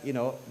that,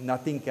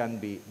 nothing can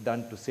be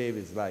done to save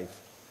his life.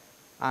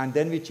 And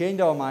then we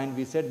changed our mind.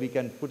 We said we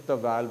can put the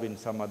valve in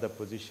some other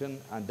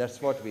position, and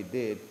that's what we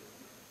did.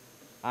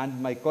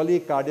 And my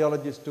colleague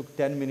cardiologist took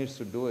 10 minutes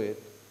to do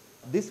it.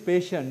 This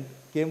patient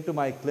came to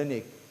my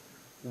clinic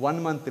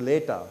 1 month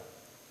later,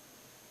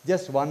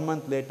 just 1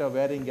 month later,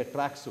 wearing a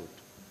tracksuit.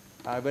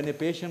 When a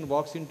patient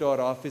walks into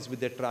our office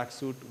with a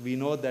tracksuit, we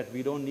know that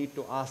we don't need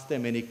to ask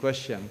them any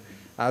question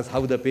as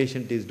how the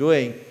patient is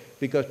doing,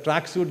 because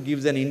tracksuit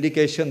gives an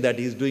indication that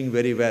he's doing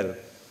very well.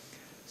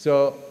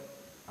 So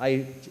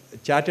I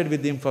chatted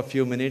with him for a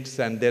few minutes,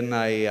 and then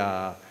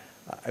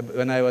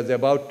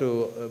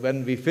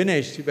when we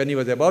finished, when he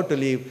was about to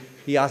leave,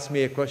 he asked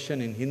me a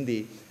question in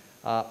Hindi.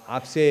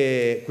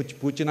 Aapse kuch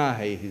puchna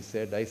hai, he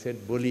said. I said,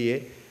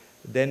 boliye.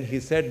 Then he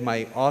said,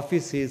 my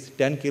office is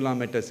 10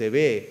 kilometers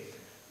away.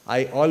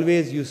 I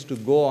always used to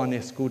go on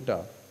a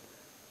scooter.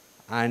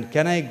 And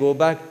can I go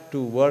back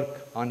to work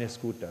on a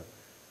scooter?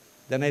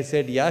 Then I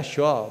said, yeah,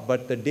 sure.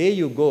 But the day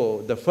you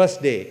go, the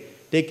first day,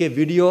 take a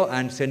video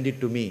and send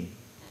it to me.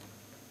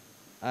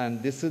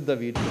 And this is the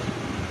video.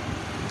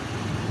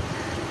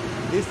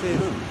 This is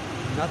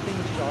nothing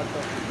short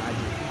of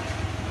magic.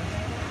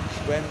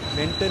 When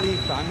mentally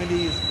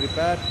family is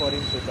prepared for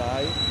him to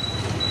die,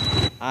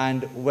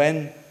 and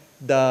when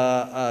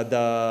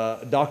the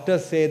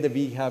doctors say that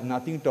we have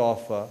nothing to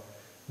offer,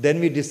 then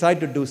we decide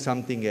to do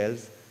something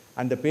else,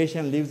 and the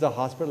patient leaves the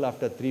hospital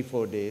after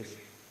 3-4 days,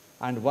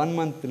 and 1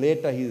 month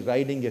later he's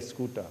riding a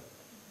scooter.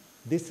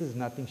 This is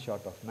nothing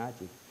short of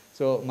magic.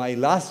 So my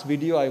last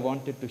video I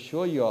wanted to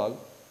show you all,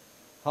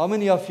 how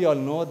many of you all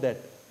know that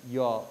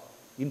your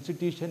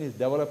institution is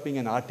developing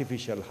an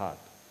artificial heart?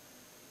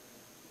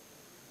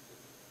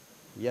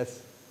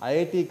 Yes,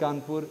 IIT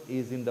Kanpur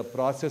is in the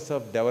process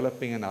of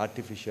developing an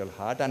artificial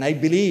heart, and I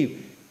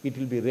believe it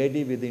will be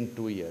ready within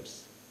 2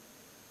 years.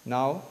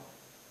 Now,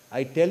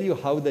 I tell you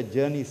how the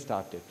journey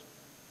started.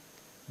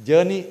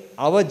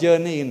 Our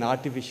journey in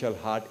artificial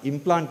heart,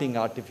 implanting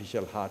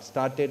artificial heart,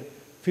 started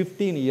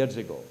 15 years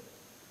ago.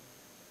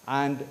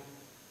 And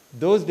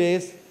those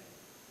days,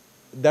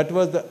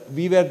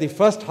 we were the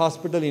first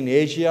hospital in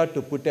Asia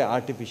to put an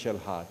artificial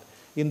heart.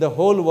 In the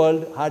whole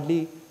world,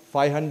 hardly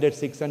 500,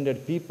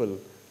 600 people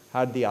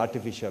had the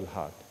artificial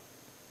heart.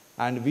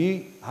 And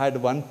we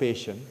had one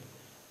patient.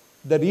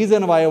 The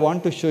reason why I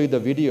want to show you the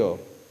video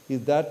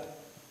is that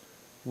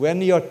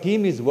when your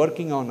team is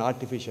working on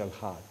artificial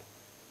heart,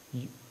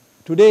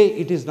 today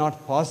it is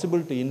not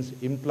possible to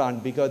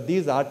implant because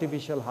these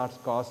artificial hearts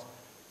cost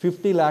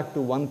 50 lakh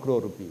to 1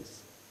 crore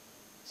rupees.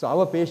 So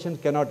our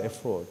patients cannot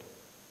afford.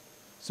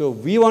 So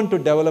we want to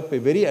develop a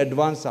very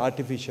advanced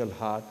artificial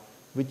heart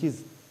which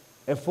is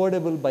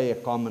affordable by a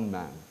common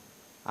man.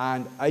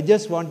 And I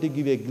just want to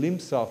give a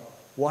glimpse of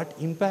what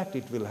impact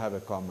it will have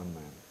a common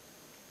man.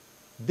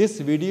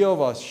 This video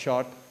was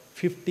shot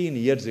 15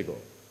 years ago,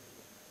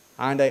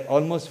 and I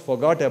almost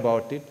forgot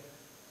about it.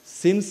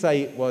 Since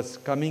I was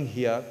coming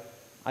here,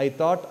 I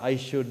thought I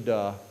should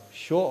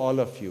show all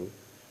of you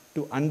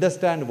to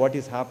understand what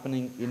is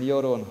happening in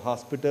your own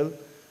hospital,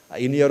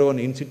 in your own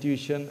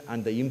institution,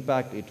 and the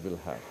impact it will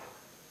have.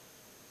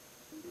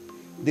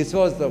 This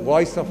was the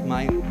voice of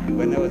mine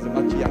when I was a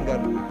much younger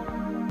man.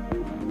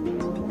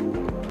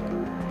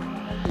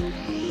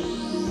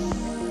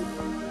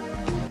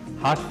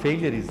 Heart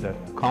failure is the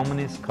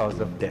commonest cause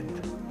of death.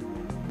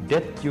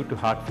 Death due to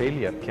heart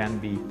failure can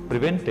be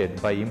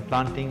prevented by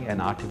implanting an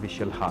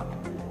artificial heart,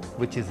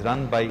 which is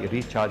run by a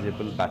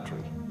rechargeable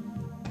battery.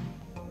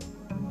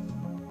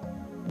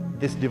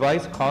 This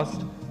device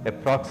costs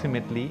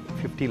approximately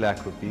 50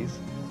 lakh rupees,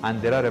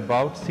 and there are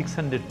about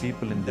 600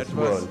 people in this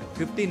world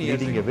 15 years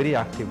leading ago. a very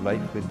active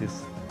life with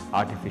this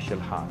artificial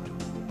heart.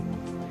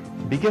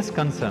 Biggest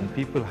concern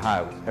people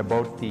have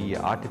about the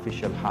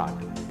artificial heart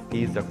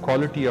is the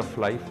quality of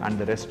life and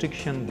the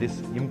restriction this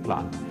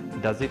implant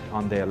does it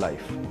on their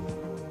life.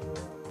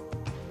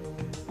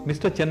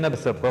 Mr.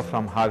 Chennabasappa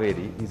from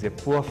Haveri is a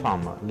poor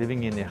farmer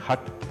living in a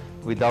hut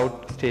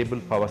without stable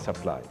power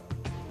supply.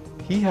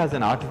 He has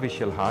an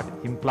artificial heart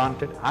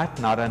implanted at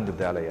Narayan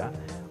Vidyalaya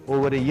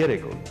over a year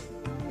ago.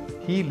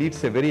 He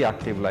leads a very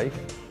active life,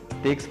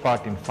 takes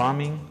part in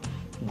farming,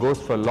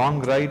 goes for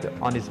long ride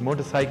on his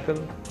motorcycle.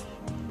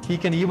 He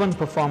can even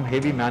perform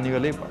heavy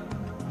manual labor.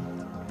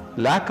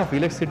 Lack of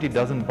electricity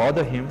doesn't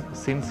bother him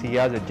since he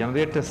has a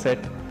generator set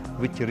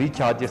which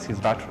recharges his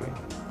battery.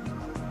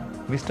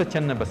 Mr.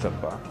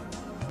 Chennabasappa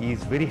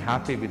is very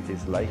happy with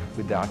his life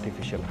with the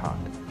artificial heart.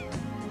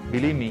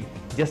 Believe me,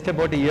 just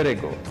about a year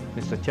ago,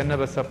 Mr.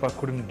 Chennabasappa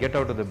couldn't get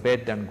out of the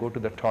bed and go to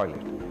the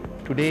toilet.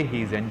 Today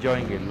he is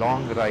enjoying a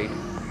long ride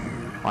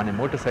on a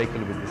motorcycle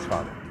with his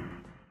father.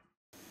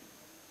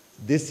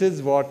 This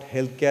is what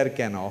healthcare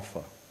can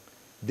offer.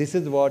 This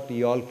is what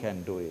you all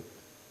can do it.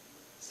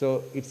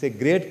 So it's a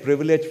great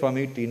privilege for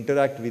me to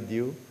interact with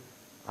you,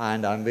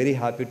 and I'm very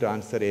happy to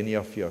answer any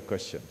of your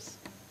questions.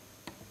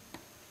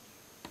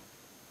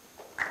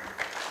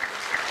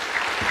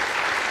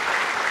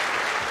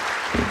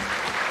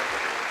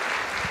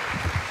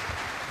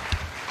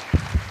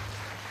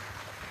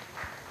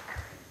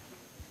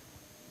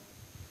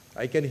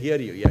 I can hear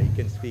you. Yeah, you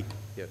can speak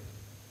here.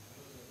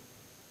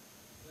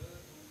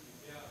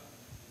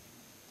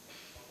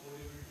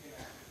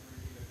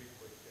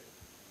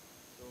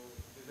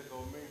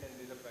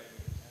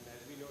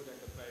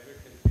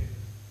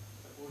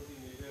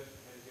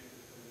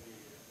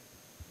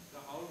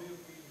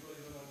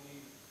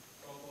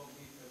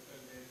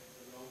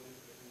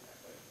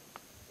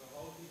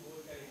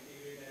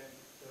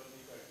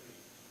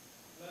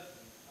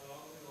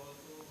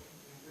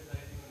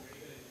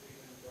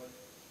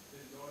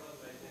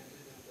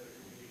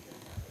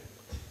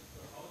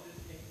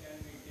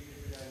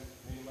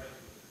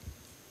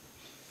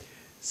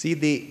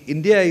 See,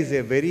 India is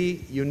a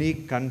very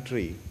unique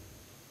country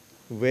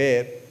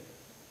where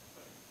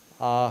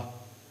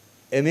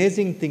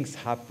amazing things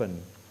happen.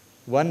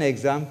 One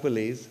example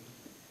is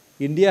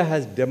India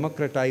has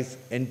democratized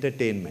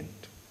entertainment.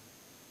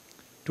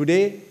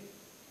 Today,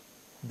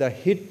 the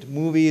hit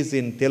movies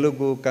in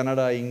Telugu,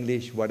 Kannada,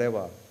 English,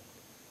 whatever,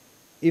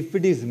 if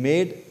it is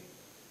made,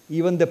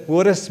 even the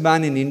poorest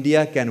man in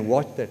India can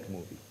watch that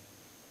movie.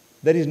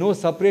 There is no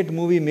separate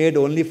movie made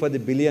only for the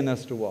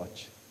billionaires to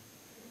watch.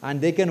 And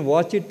they can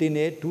watch it in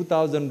a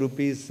 2,000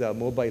 rupees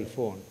mobile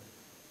phone,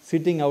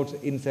 sitting out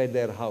inside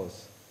their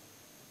house.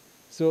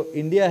 So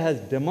India has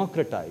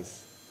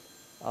democratized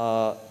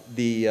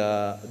the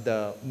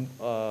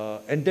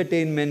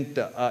entertainment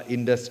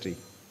industry.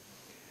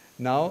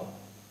 Now,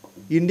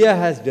 India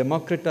has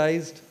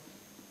democratized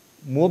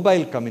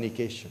mobile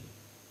communication.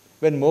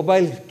 When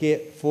mobile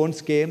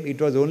phones came,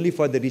 it was only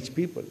for the rich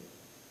people.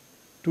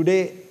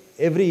 Today,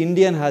 every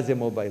Indian has a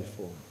mobile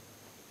phone.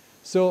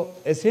 So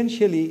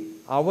essentially,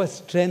 our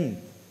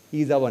strength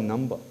is our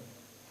number.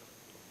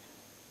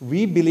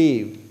 We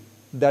believe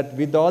that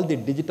with all the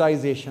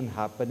digitization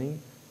happening,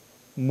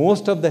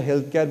 most of the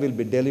healthcare will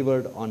be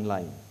delivered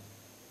online.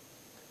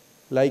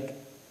 Like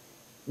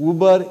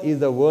Uber is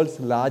the world's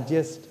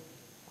largest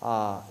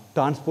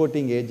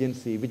transporting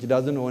agency which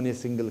doesn't own a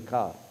single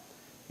car.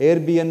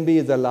 Airbnb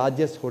is the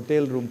largest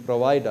hotel room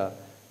provider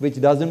which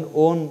doesn't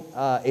own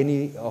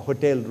any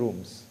hotel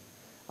rooms.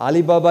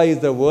 Alibaba is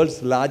the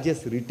world's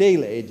largest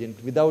retail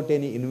agent without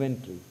any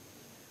inventory.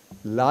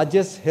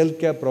 Largest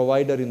healthcare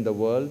provider in the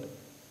world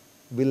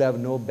will have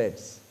no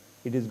beds.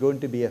 It is going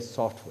to be a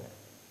software.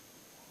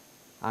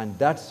 And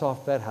that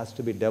software has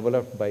to be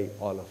developed by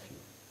all of you.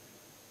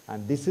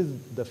 And this is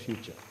the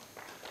future.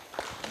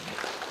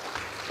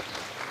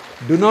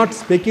 Do not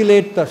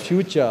speculate the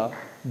future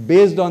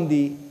based on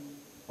the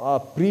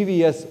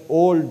previous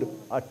old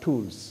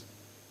tools.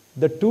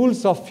 The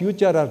tools of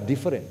future are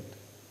different.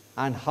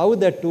 And how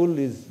that tool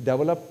is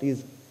developed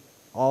is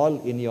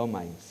all in your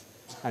minds.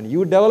 And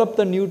you develop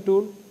the new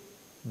tool,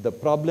 the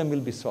problem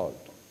will be solved.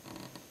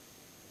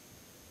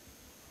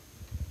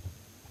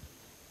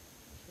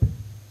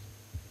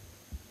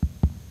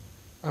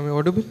 Am I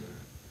audible?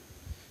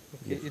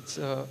 Okay, Yes.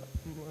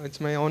 it's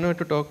my honor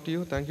to talk to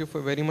you. Thank you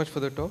very much for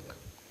the talk.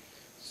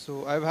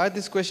 So I've had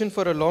this question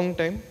for a long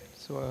time.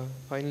 So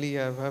finally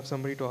I have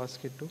somebody to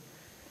ask it to.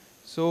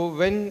 So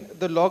when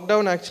the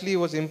lockdown actually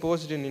was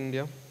imposed in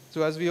India,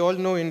 so as we all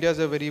know, India is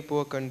a very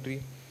poor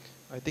country.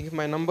 I think if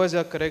my numbers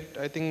are correct,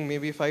 I think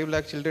maybe 5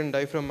 lakh children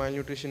die from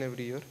malnutrition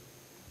every year.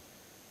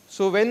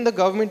 So when the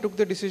government took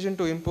the decision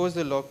to impose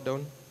the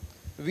lockdown,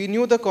 we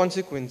knew the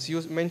consequence.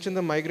 You mentioned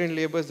the migrant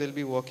laborers, they'll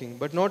be walking.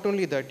 But not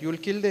only that, you'll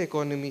kill the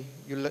economy,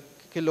 you'll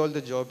kill all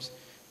the jobs.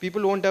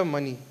 People won't have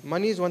money.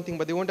 Money is one thing,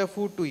 but they won't have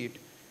food to eat.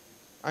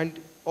 And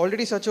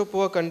already such a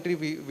poor country,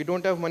 we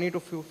don't have money to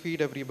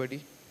feed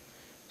everybody.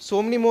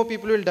 So many more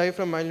people will die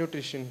from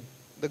malnutrition.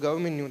 The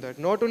government knew that.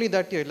 Not only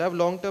that, it'll have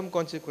long-term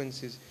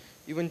consequences.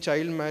 Even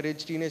child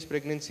marriage, teenage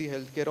pregnancy,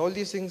 healthcare, all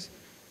these things,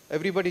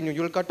 everybody knew.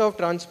 You'll cut off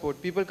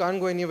transport. People can't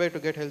go anywhere to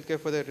get healthcare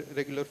for their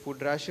regular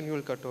food. Ration you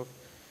will cut off.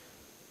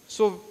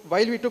 So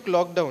while we took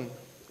lockdown,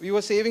 we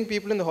were saving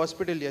people in the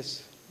hospital,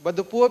 yes. But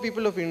the poor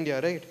people of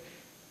India, right?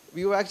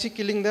 We were actually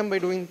killing them by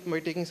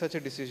taking such a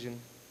decision.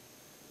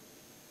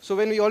 So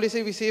when we always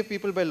say we save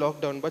people by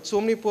lockdown, but so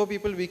many poor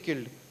people we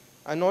killed.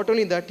 And not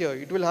only that year,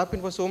 it will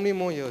happen for so many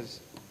more years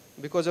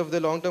because of the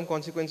long-term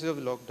consequences of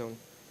the lockdown.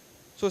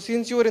 So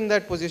since you were in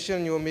that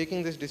position, you were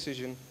making this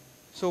decision,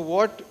 so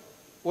what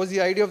was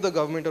the idea of the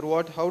government,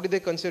 or how did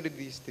they consider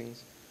these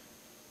things?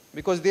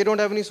 Because they don't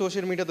have any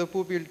social media, the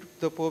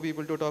poor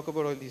people to talk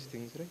about all these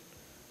things, right?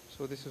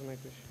 So this is my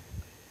question.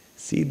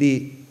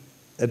 See,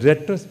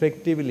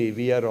 retrospectively,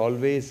 we are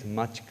always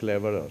much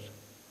cleverer.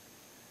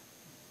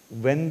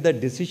 When the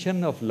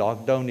decision of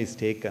lockdown is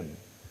taken,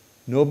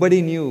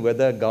 nobody knew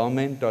whether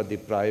government or the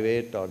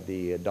private or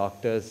the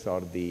doctors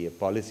or the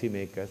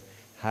policymakers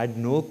had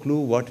no clue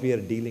what we are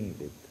dealing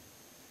with.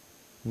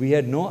 We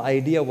had no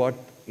idea what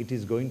it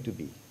is going to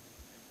be.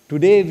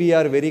 Today we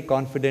are very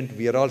confident.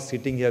 We are all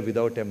sitting here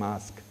without a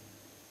mask,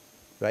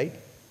 right?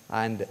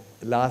 And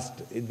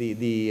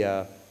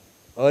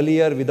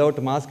earlier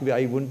without mask,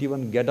 I wouldn't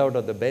even get out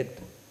of the bed.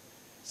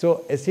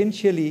 So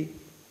essentially,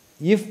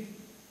 if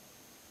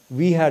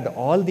we had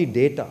all the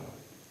data,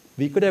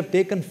 we could have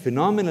taken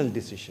phenomenal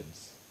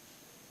decisions.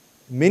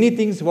 Many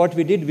things what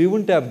we did, we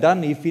wouldn't have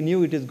done if we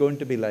knew it is going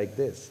to be like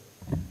this.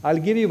 I'll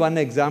give you one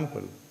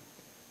example.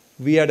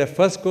 We had a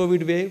first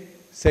COVID wave,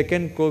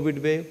 second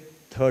COVID wave,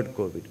 third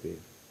COVID wave.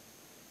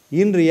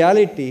 In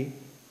reality,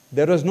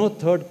 there was no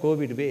third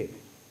COVID wave.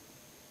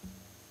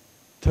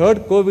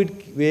 Third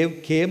COVID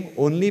wave came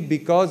only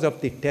because of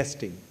the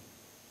testing.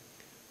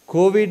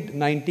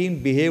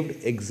 COVID-19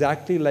 behaved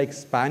exactly like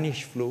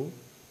Spanish flu,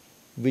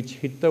 which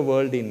hit the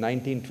world in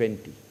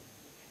 1920.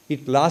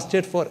 It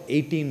lasted for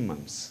 18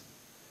 months.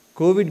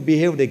 COVID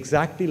behaved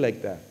exactly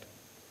like that.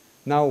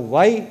 Now,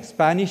 why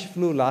Spanish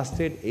flu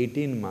lasted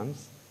 18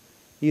 months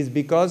is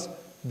because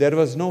there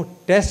was no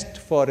test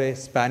for a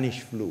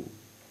Spanish flu.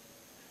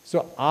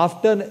 So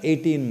after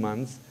 18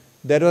 months,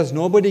 there was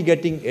nobody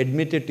getting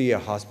admitted to a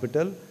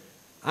hospital,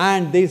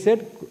 and they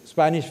said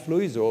Spanish flu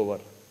is over.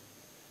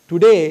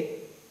 Today,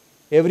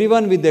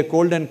 everyone with a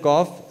cold and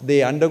cough,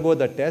 they undergo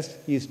the test,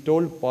 is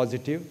told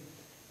positive,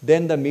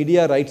 then the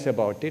media writes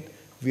about it.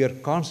 We are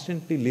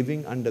constantly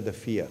living under the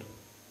fear.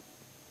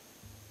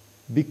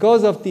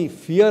 Because of the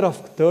fear of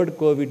third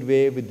COVID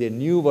wave, with the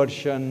new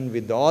version,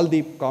 with all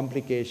the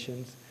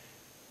complications,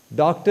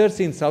 doctors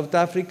in South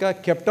Africa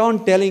kept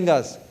on telling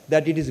us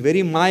that it is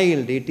very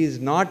mild, it is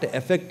not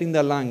affecting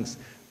the lungs,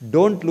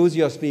 don't lose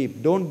your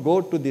sleep, don't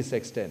go to this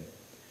extent.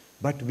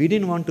 But we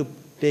didn't want to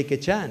take a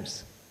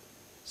chance.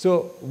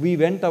 So we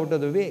went out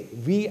of the way.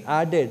 We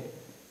added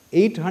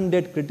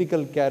 800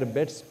 critical care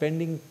beds,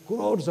 spending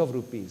crores of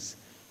rupees.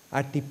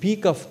 At the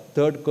peak of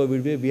third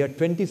COVID wave, we had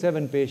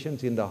 27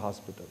 patients in the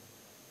hospital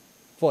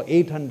for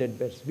 800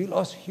 beds. We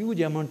lost huge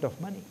amount of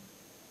money.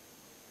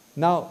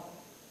 Now,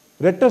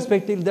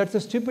 retrospectively, that's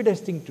the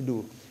stupidest thing to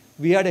do.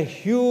 We have a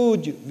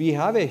huge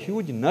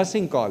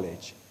nursing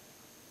college,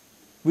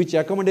 which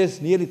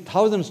accommodates nearly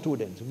 1,000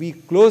 students. We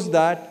closed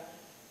that,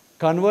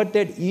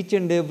 converted each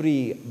and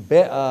every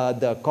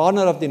the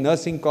corner of the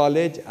nursing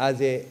college as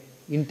a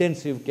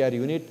intensive care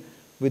unit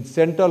with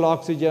central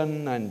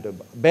oxygen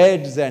and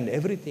beds and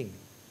everything.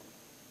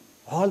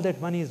 All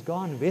that money is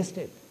gone,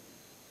 wasted.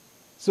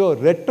 So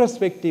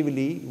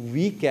retrospectively,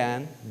 we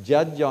can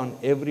judge on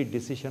every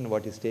decision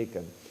what is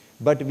taken.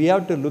 But we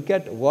have to look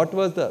at what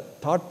was the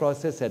thought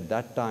process at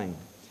that time.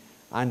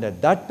 And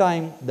at that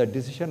time, the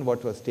decision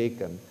what was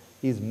taken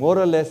is more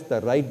or less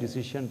the right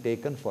decision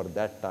taken for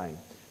that time.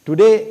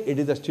 Today, it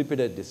is a stupid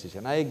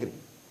decision. I agree.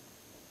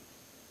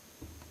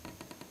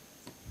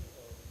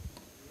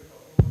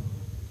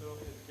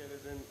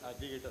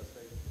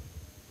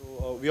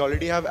 So we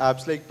already have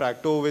apps like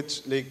Practo,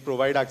 which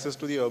provide access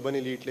to the urban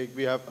elite.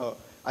 We have,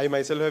 I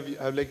myself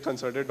have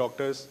consulted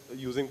doctors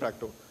using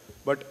Practo.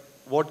 But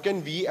what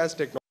can we as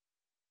technology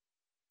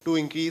to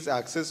increase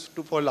access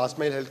for last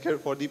mile healthcare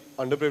for the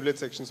underprivileged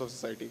sections of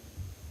society?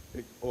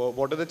 Like,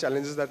 what are the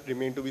challenges that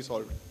remain to be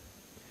solved?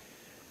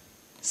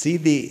 See,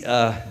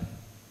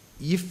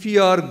 if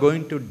you are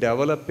going to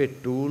develop a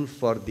tool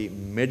for the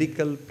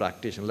medical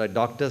practitioner, like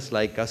doctors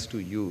like us to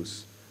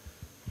use,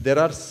 there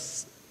are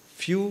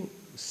few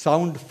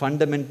sound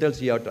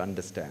fundamentals you have to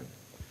understand.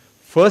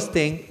 First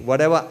thing,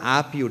 whatever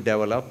app you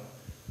develop,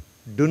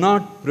 do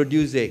not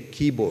produce a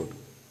keyboard,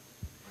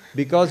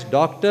 because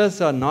doctors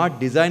are not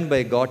designed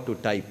by God to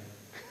type.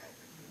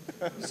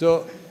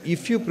 So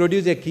if you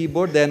produce a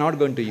keyboard, they are not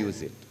going to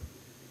use it.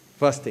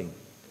 First thing.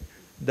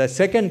 The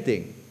second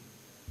thing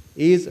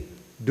is,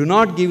 do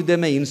not give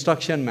them an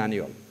instruction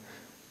manual.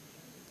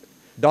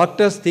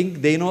 Doctors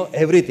think they know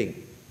everything.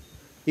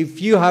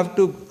 If you have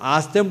to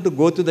ask them to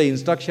go to the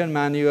instruction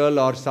manual,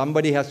 or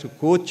somebody has to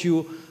coach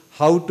you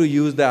how to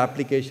use the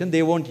application,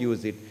 they won't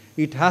use it.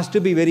 It has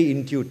to be very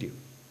intuitive.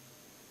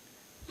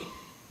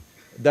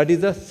 That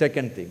is the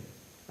second thing.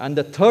 And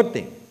the third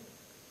thing,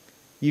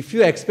 if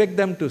you expect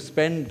them to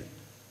spend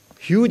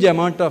huge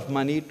amount of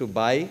money to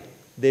buy,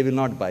 they will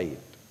not buy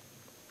it.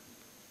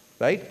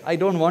 Right? I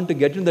don't want to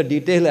get into the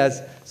detail,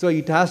 so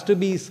it has to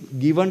be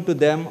given to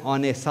them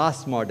on a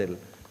SaaS model,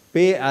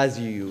 pay as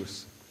you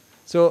use.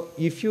 So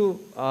if you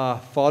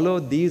follow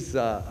these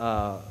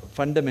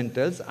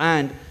fundamentals,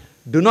 and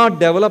do not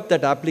develop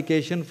that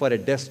application for a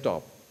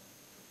desktop,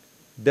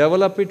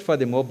 develop it for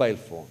the mobile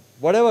phone,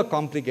 whatever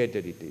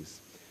complicated it is.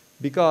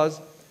 Because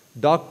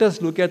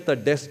doctors look at the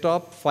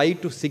desktop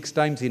 5 to 6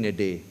 times in a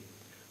day,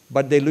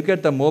 but they look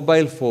at the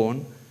mobile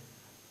phone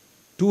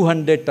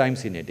 200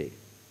 times in a day.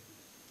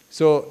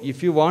 So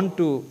if you want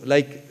to,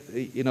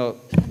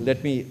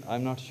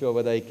 I'm not sure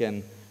whether I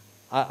can,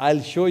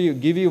 I'll show you,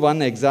 give you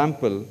one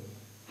example,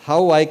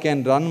 how I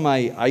can run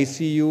my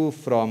ICU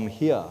from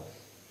here.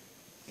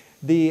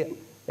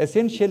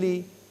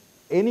 Essentially,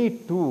 any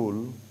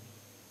tool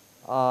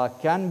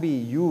can be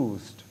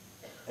used,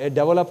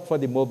 developed for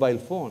the mobile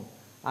phone,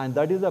 and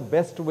that is the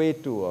best way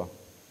to,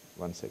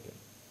 one second.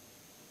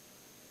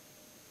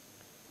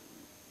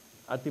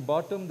 At the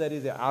bottom, there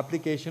is an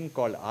application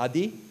called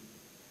Adi,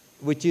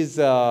 which is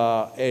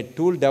a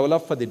tool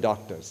developed for the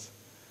doctors.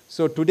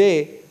 So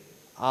today,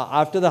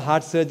 after the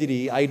heart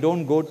surgery, I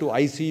don't go to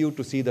ICU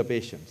to see the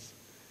patients.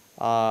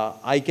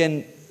 I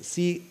can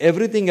see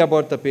everything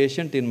about the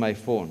patient in my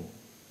phone.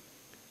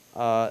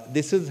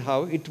 This is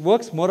how it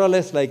works, more or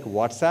less like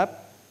WhatsApp,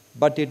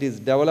 but it is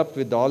developed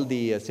with all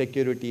the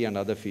security and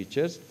other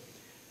features.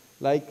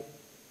 Like,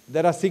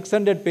 there are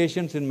 600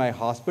 patients in my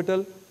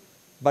hospital,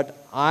 but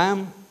I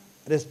am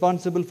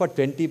responsible for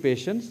 20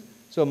 patients.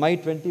 So my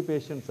 20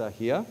 patients are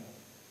here.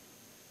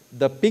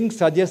 The pink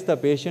suggests the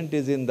patient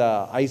is in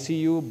the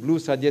ICU, blue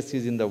suggests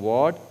he's in the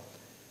ward.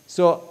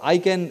 So I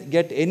can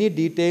get any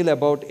detail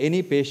about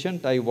any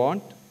patient I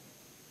want.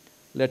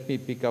 Let me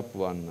pick up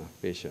one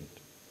patient.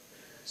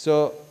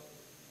 So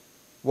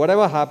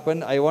whatever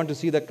happened, I want to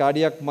see the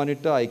cardiac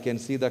monitor, I can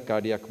see the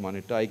cardiac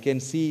monitor. I can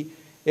see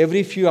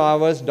every few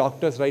hours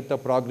doctors write the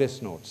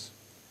progress notes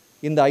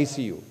in the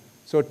ICU.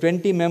 So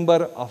 20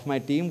 members of my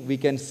team, we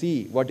can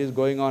see what is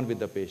going on with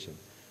the patient.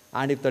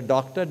 And if the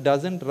doctor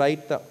doesn't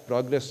write the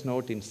progress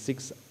note in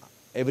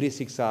every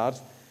 6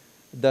 hours,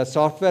 the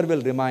software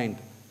will remind,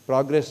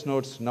 progress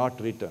notes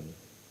not written.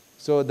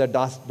 So the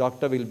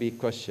doctor will be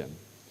questioned.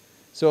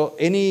 So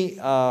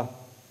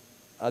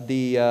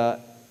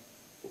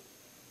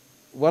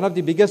one of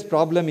the biggest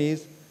problem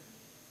is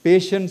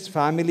patient's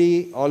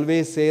family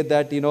always say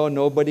that,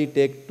 nobody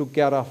took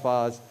care of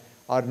us,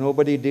 or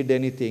nobody did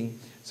anything.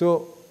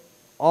 So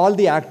all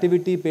the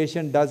activity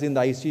patient does in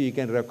the ICU, you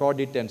can record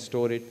it and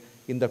store it.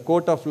 In the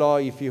court of law,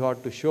 if you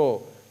have to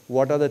show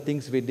what are the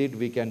things we did,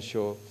 we can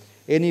show.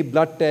 Any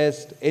blood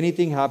test,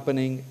 anything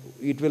happening,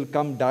 it will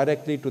come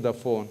directly to the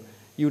phone.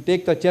 You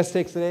take the chest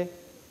X-ray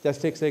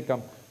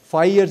comes.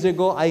 5 years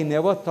ago, I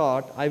never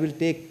thought I will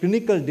take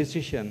clinical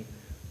decision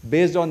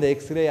based on the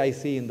X-ray I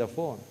see in the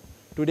phone.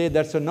 Today,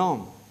 that's a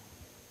norm.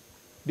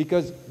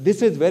 Because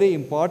this is very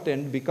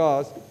important,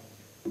 because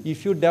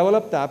if you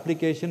develop the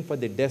application for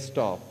the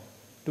desktop,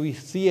 to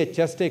see a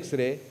chest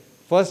X-ray,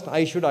 first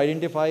I should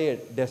identify a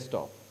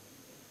desktop.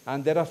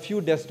 And there are few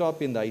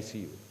desktops in the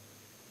ICU.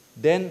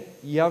 Then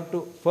you have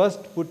to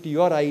first put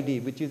your ID,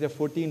 which is a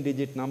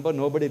 14-digit number,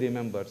 nobody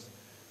remembers.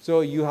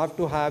 So you have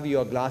to have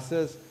your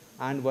glasses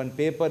and one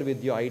paper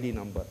with your ID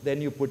number.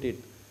 Then you put it.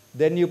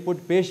 Then you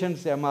put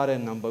patient's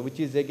MRN number, which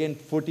is again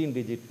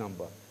 14-digit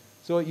number.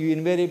 So you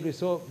invariably,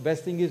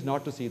 best thing is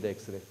not to see the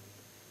X-ray.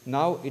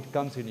 Now it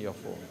comes in your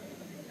phone.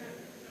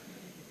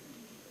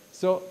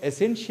 So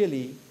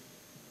essentially,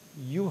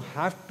 you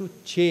have to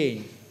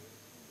change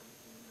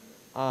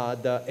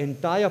the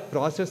entire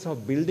process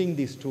of building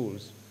these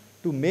tools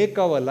to make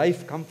our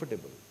life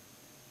comfortable.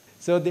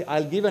 So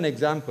I'll give an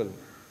example.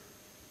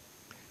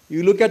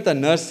 You look at the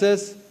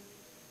nurse's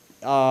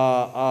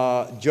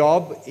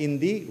job in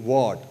the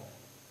ward.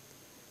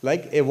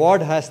 Like a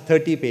ward has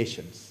 30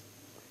 patients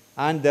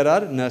and there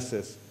are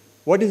nurses.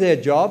 What is their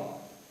job?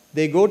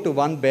 They go to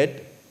one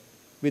bed,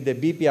 with the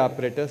BP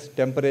apparatus,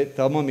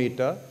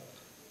 thermometer.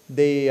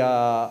 They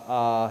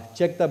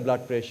check the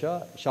blood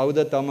pressure, shove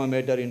the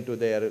thermometer into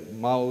their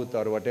mouth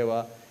or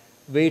whatever,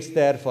 waits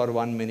there for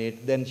 1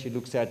 minute, then she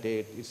looks at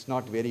it. It's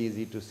not very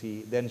easy to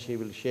see. Then she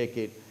will shake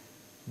it.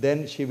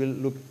 Then she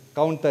will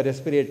count the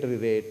respiratory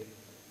rate.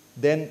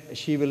 Then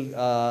she will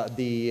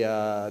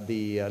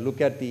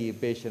look at the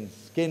patient's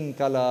skin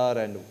color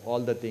and all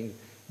the things.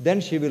 Then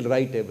she will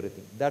write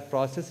everything. That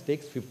process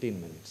takes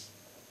 15 minutes.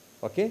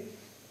 Okay?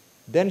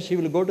 Then she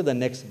will go to the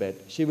next bed.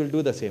 She will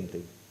do the same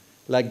thing,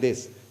 like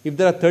this. If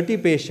there are 30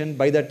 patients,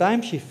 by the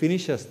time she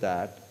finishes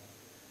that,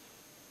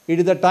 it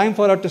is the time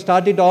for her to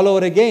start it all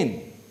over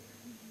again.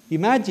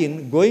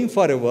 Imagine going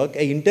for a work,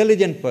 an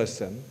intelligent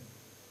person,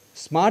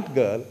 smart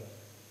girl,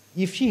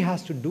 if she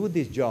has to do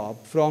this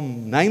job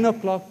from 9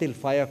 o'clock till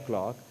 5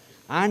 o'clock,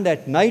 and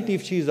at night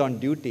if she is on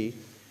duty,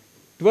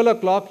 12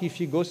 o'clock if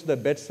she goes to the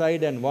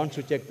bedside and wants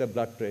to check the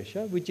blood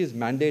pressure, which is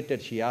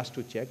mandated, she has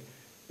to check,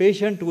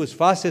 patient who is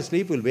fast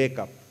asleep will wake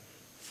up.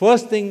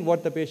 First thing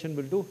what the patient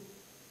will do?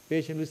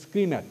 Patient will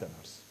scream at the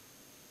nurse.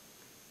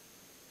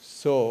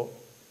 So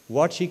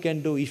what she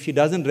can do, if she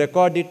doesn't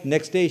record it,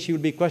 next day she will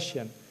be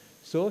questioned.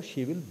 So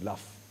she will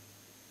bluff.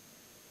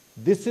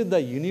 This is the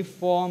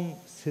uniform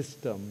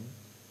system.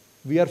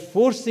 We are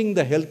forcing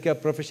the healthcare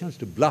professionals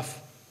to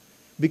bluff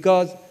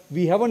because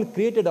we haven't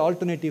created an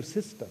alternative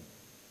system.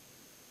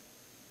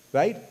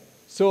 Right?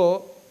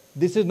 So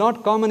this is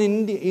not common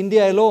in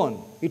India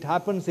alone. It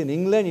happens in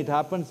England, it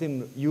happens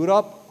in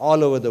Europe,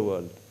 all over the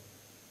world.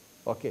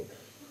 Okay.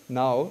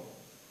 Now,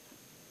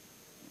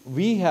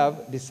 we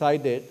have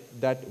decided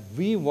that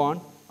we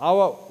want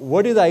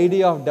what is the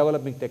idea of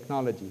developing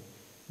technology?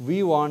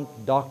 We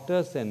want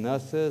doctors and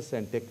nurses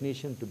and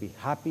technicians to be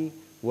happy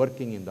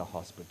working in the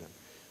hospital.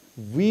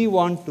 We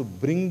want to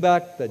bring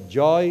back the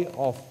joy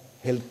of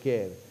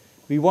healthcare.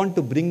 We want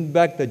to bring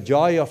back the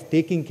joy of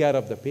taking care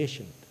of the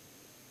patient.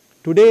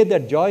 Today,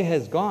 that joy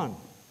has gone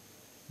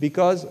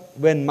because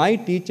when my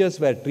teachers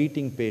were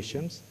treating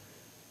patients,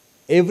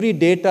 every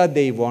data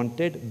they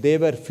wanted, they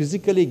were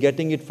physically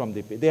getting it from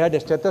the patient. They had a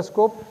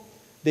stethoscope,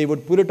 they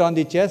would put it on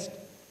the chest,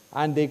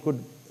 and they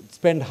could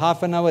spend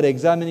half an hour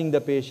examining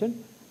the patient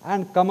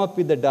and come up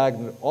with the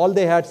diagnosis. All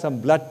they had some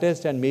blood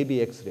test and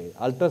maybe X-ray.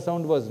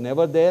 Ultrasound was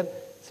never there.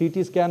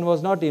 CT scan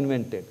was not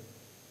invented.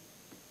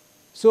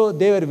 So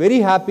they were very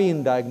happy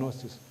in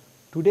diagnosis.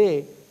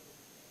 Today,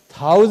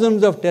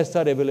 thousands of tests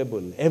are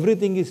available.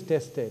 Everything is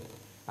tested.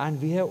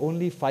 And we have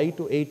only 5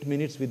 to 8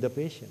 minutes with the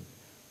patient.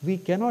 We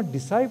cannot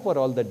decipher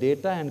all the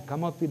data and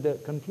come up with the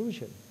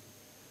conclusion.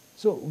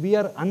 So we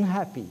are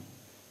unhappy.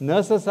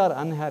 Nurses are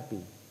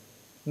unhappy.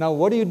 Now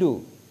what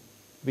do?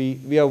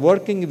 We are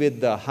working with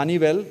the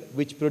Honeywell,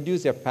 which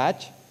produce a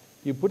patch.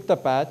 You put the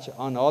patch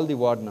on all the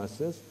ward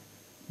nurses.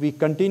 We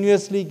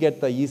continuously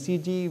get the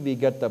ECG, we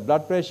get the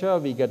blood pressure,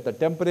 we get the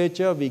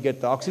temperature, we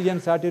get the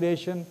oxygen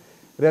saturation,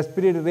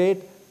 respiratory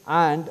rate,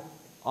 and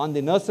on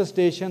the nurse's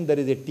station there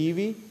is a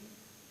TV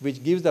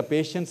which gives the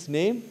patient's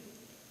name,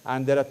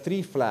 and there are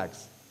 3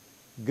 flags,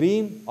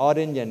 green,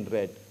 orange, and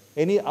red.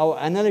 Our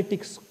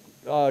analytics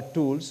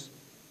tools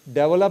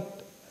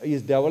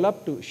is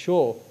developed to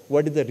show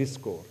what is the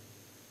risk score.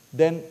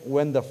 Then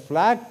when the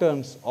flag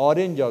turns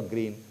orange or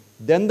green,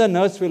 then the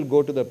nurse will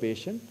go to the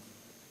patient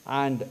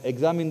and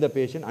examine the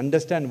patient,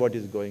 understand what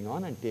is going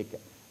on and take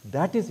it.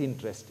 That is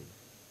interesting.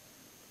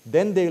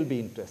 Then they will be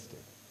interested.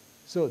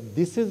 So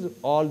this is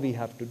all we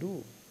have to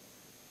do.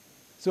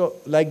 So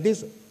like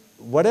this,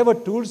 whatever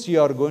tools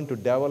you are going to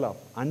develop,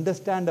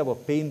 understand our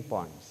pain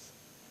points.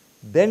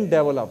 Then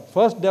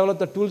first develop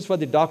the tools for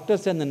the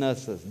doctors and the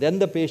nurses, then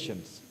the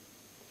patients.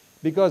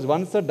 Because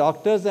once the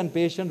doctors and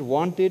patients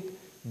want it,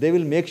 they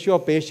will make sure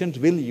patients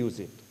will use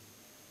it.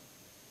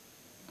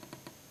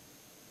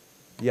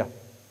 Yeah.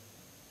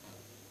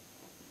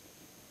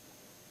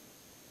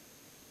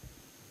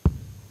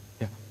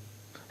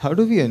 How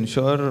do we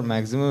ensure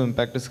maximum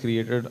impact is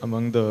created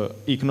among the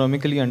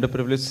economically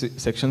underprivileged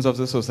sections of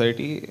the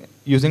society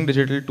using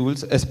digital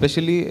tools,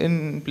 especially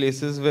in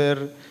places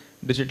where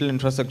digital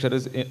infrastructure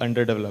is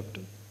underdeveloped?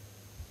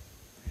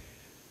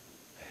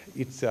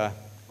 It's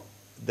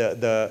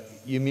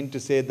you mean to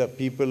say the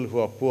people who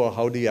are poor,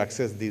 how do you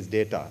access these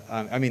data?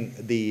 I mean,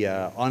 the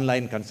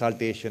online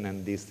consultation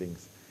and these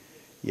things.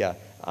 Yeah,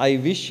 I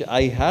wish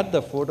I had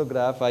the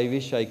photograph. I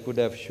wish I could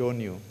have shown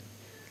you.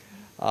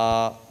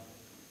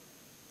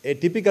 A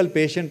typical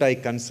patient I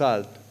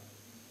consult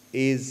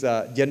is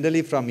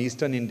generally from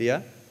Eastern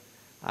India,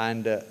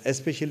 and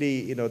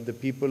especially the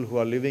people who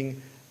are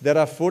living. There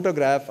are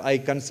photographs I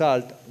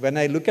consult. When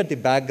I look at the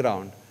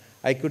background,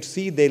 I could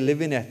see they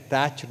live in a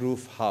thatch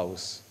roof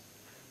house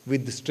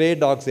with stray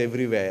dogs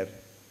everywhere.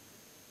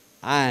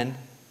 And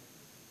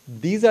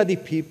these are the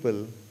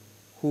people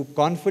who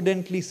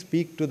confidently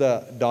speak to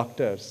the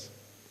doctors.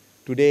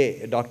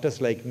 Today, doctors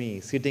like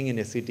me sitting in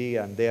a city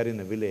and they are in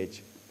a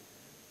village.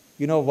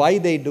 You know why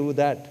they do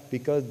that?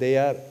 Because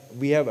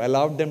we have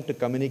allowed them to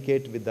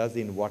communicate with us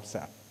in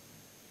WhatsApp.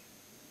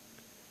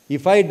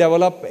 If I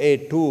develop a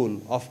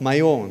tool of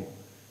my own,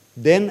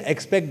 then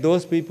expect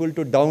those people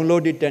to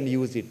download it and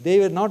use it. They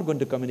were not going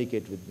to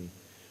communicate with me.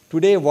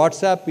 Today,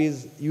 WhatsApp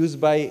is used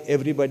by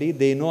everybody.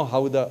 They know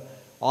how the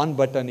on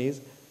button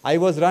is. I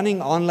was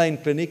running online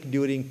clinic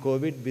during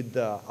COVID with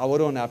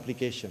our own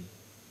application.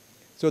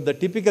 So the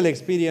typical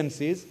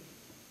experience is,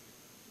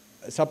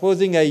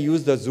 supposing I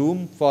use the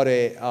Zoom for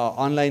a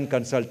online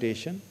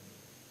consultation,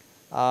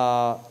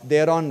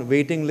 they're on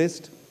waiting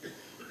list,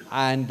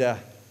 and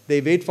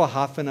they wait for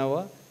half an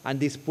hour, and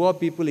these poor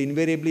people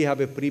invariably have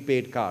a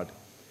prepaid card.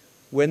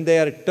 When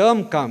their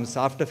term comes,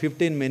 after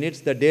 15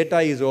 minutes, the data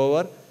is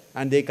over,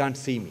 and they can't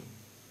see me,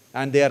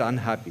 and they are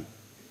unhappy.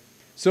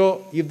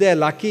 So if they are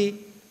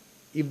lucky,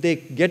 if they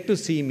get to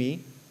see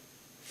me,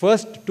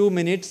 first 2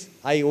 minutes,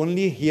 I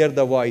only hear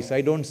the voice.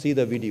 I don't see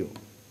the video,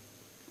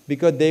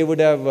 because they would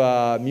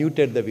have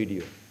muted the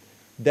video.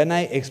 Then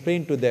I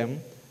explain to them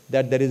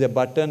that there is a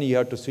button, you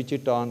have to switch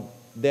it on.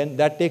 Then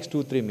that takes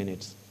 2-3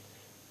 minutes.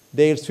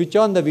 They switch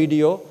on the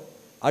video,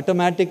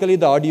 automatically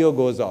the audio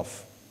goes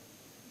off.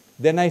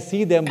 Then I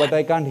see them, but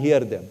I can't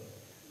hear them.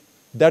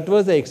 That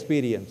was the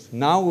experience.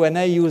 Now when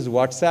I use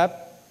WhatsApp,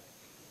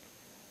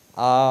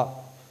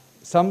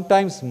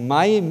 sometimes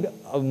my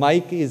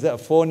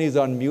phone is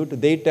on mute.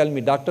 They tell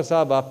me, Dr.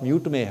 Saab, aap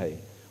mute mein hai.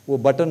 Wo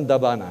button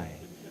dabana hai.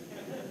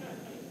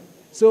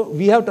 So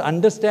we have to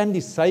understand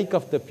the psyche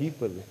of the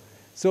people.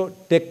 So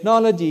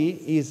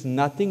technology is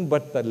nothing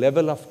but the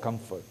level of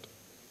comfort.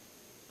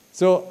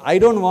 So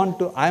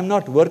I'm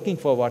not working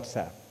for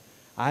WhatsApp.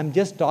 I'm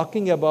just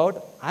talking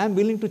about, I'm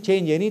willing to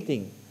change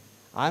anything.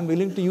 I'm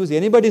willing to use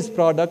anybody's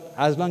product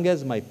as long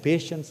as my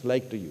patients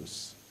like to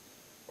use.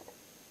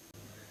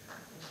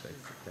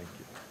 Thank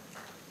you.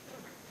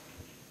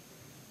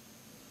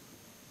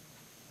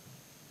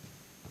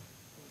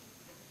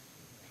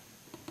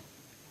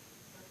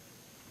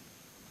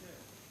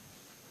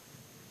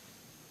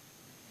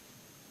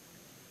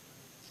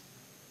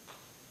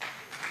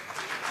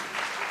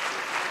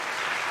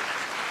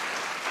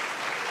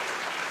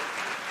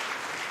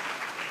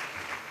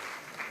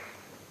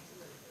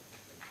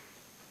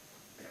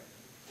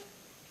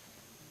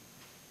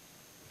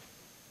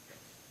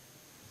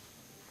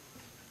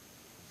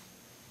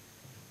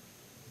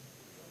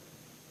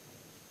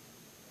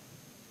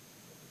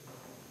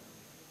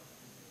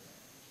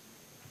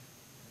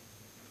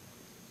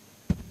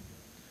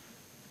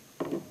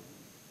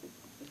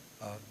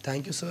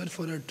 Thank you, sir,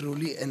 for a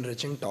truly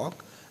enriching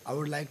talk. I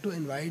would like to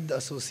invite the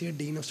Associate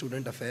Dean of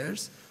Student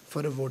Affairs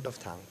for a vote of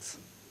thanks.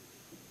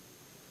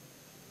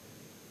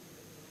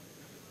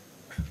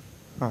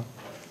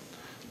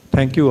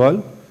 Thank you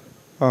all.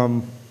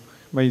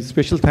 My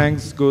special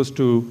thanks goes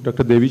to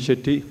Dr. Devi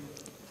Shetty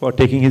for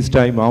taking his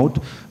time out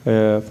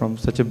from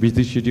such a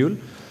busy schedule,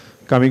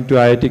 coming to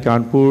IIT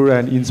Kanpur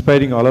and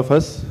inspiring all of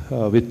us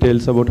with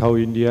tales about how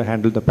India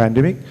handled the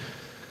pandemic.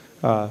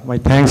 My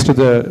thanks to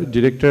the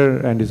director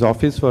and his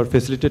office for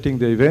facilitating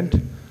the event.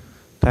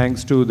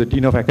 Thanks to the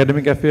Dean of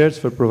Academic Affairs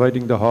for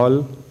providing the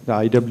hall, the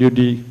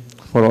IWD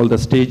for all the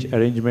stage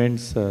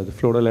arrangements, the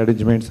floral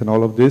arrangements and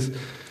all of this.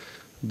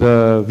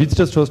 The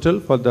visitors hostel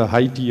for the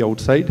high tea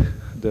outside,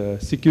 the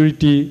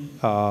security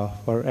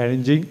for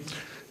arranging,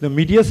 the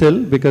media cell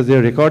because they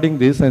are recording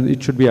this and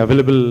it should be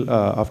available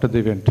after the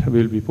event.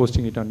 We will be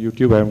posting it on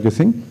YouTube, I am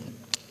guessing.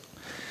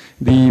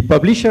 The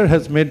publisher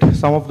has made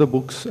some of the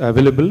books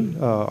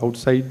available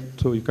outside,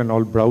 so you can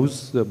all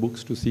browse the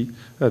books to see.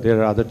 There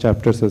are other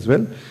chapters as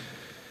well.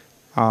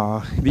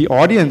 The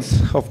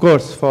audience, of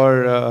course,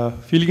 for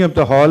filling up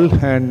the hall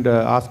and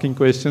asking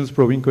questions,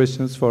 probing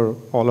questions for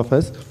all of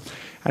us.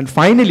 And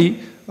finally,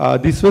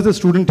 this was a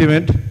student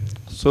event.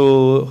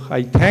 So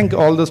I thank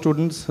all the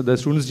students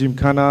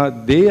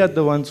Gymkhana, they are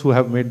the ones who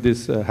have made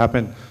this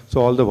happen. So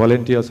all the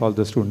volunteers, all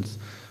the students.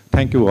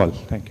 Thank you all.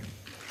 Thank you.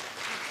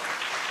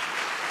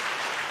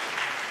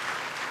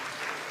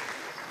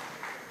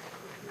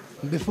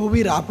 Before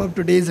we wrap up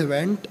today's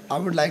event, I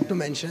would like to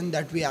mention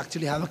that we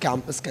actually have a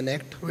campus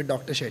connect with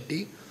Dr.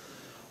 Shetty.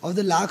 Of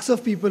the lakhs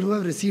of people who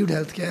have received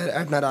healthcare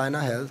at Narayana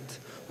Health,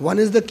 one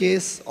is the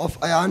case of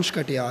Ayansh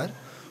Katiyar,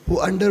 who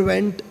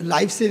underwent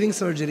life-saving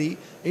surgery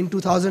in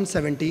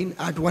 2017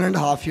 at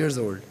 1.5 years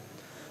old.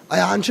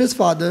 Ayansh's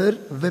father,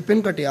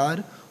 Vipin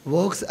Katiyar,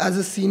 works as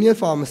a senior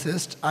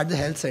pharmacist at the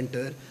health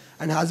center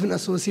and has been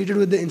associated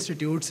with the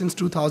institute since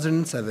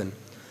 2007.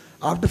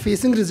 After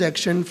facing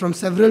rejection from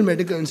several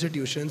medical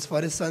institutions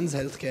for his son's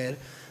healthcare,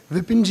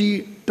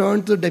 Vipinji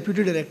turned to the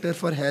deputy director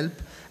for help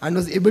and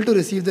was able to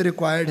receive the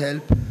required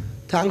help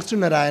thanks to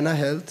Narayana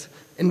Health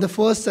in the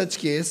first such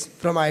case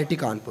from IIT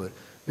Kanpur.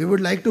 We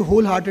would like to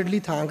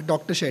wholeheartedly thank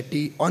Dr.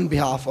 Shetty on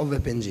behalf of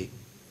Vipinji.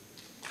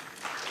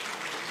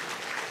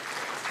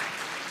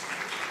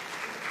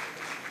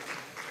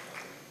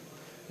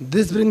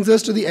 This brings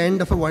us to the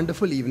end of a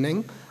wonderful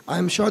evening. I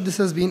am sure this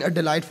has been a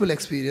delightful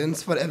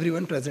experience for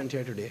everyone present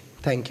here today.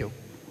 Thank you.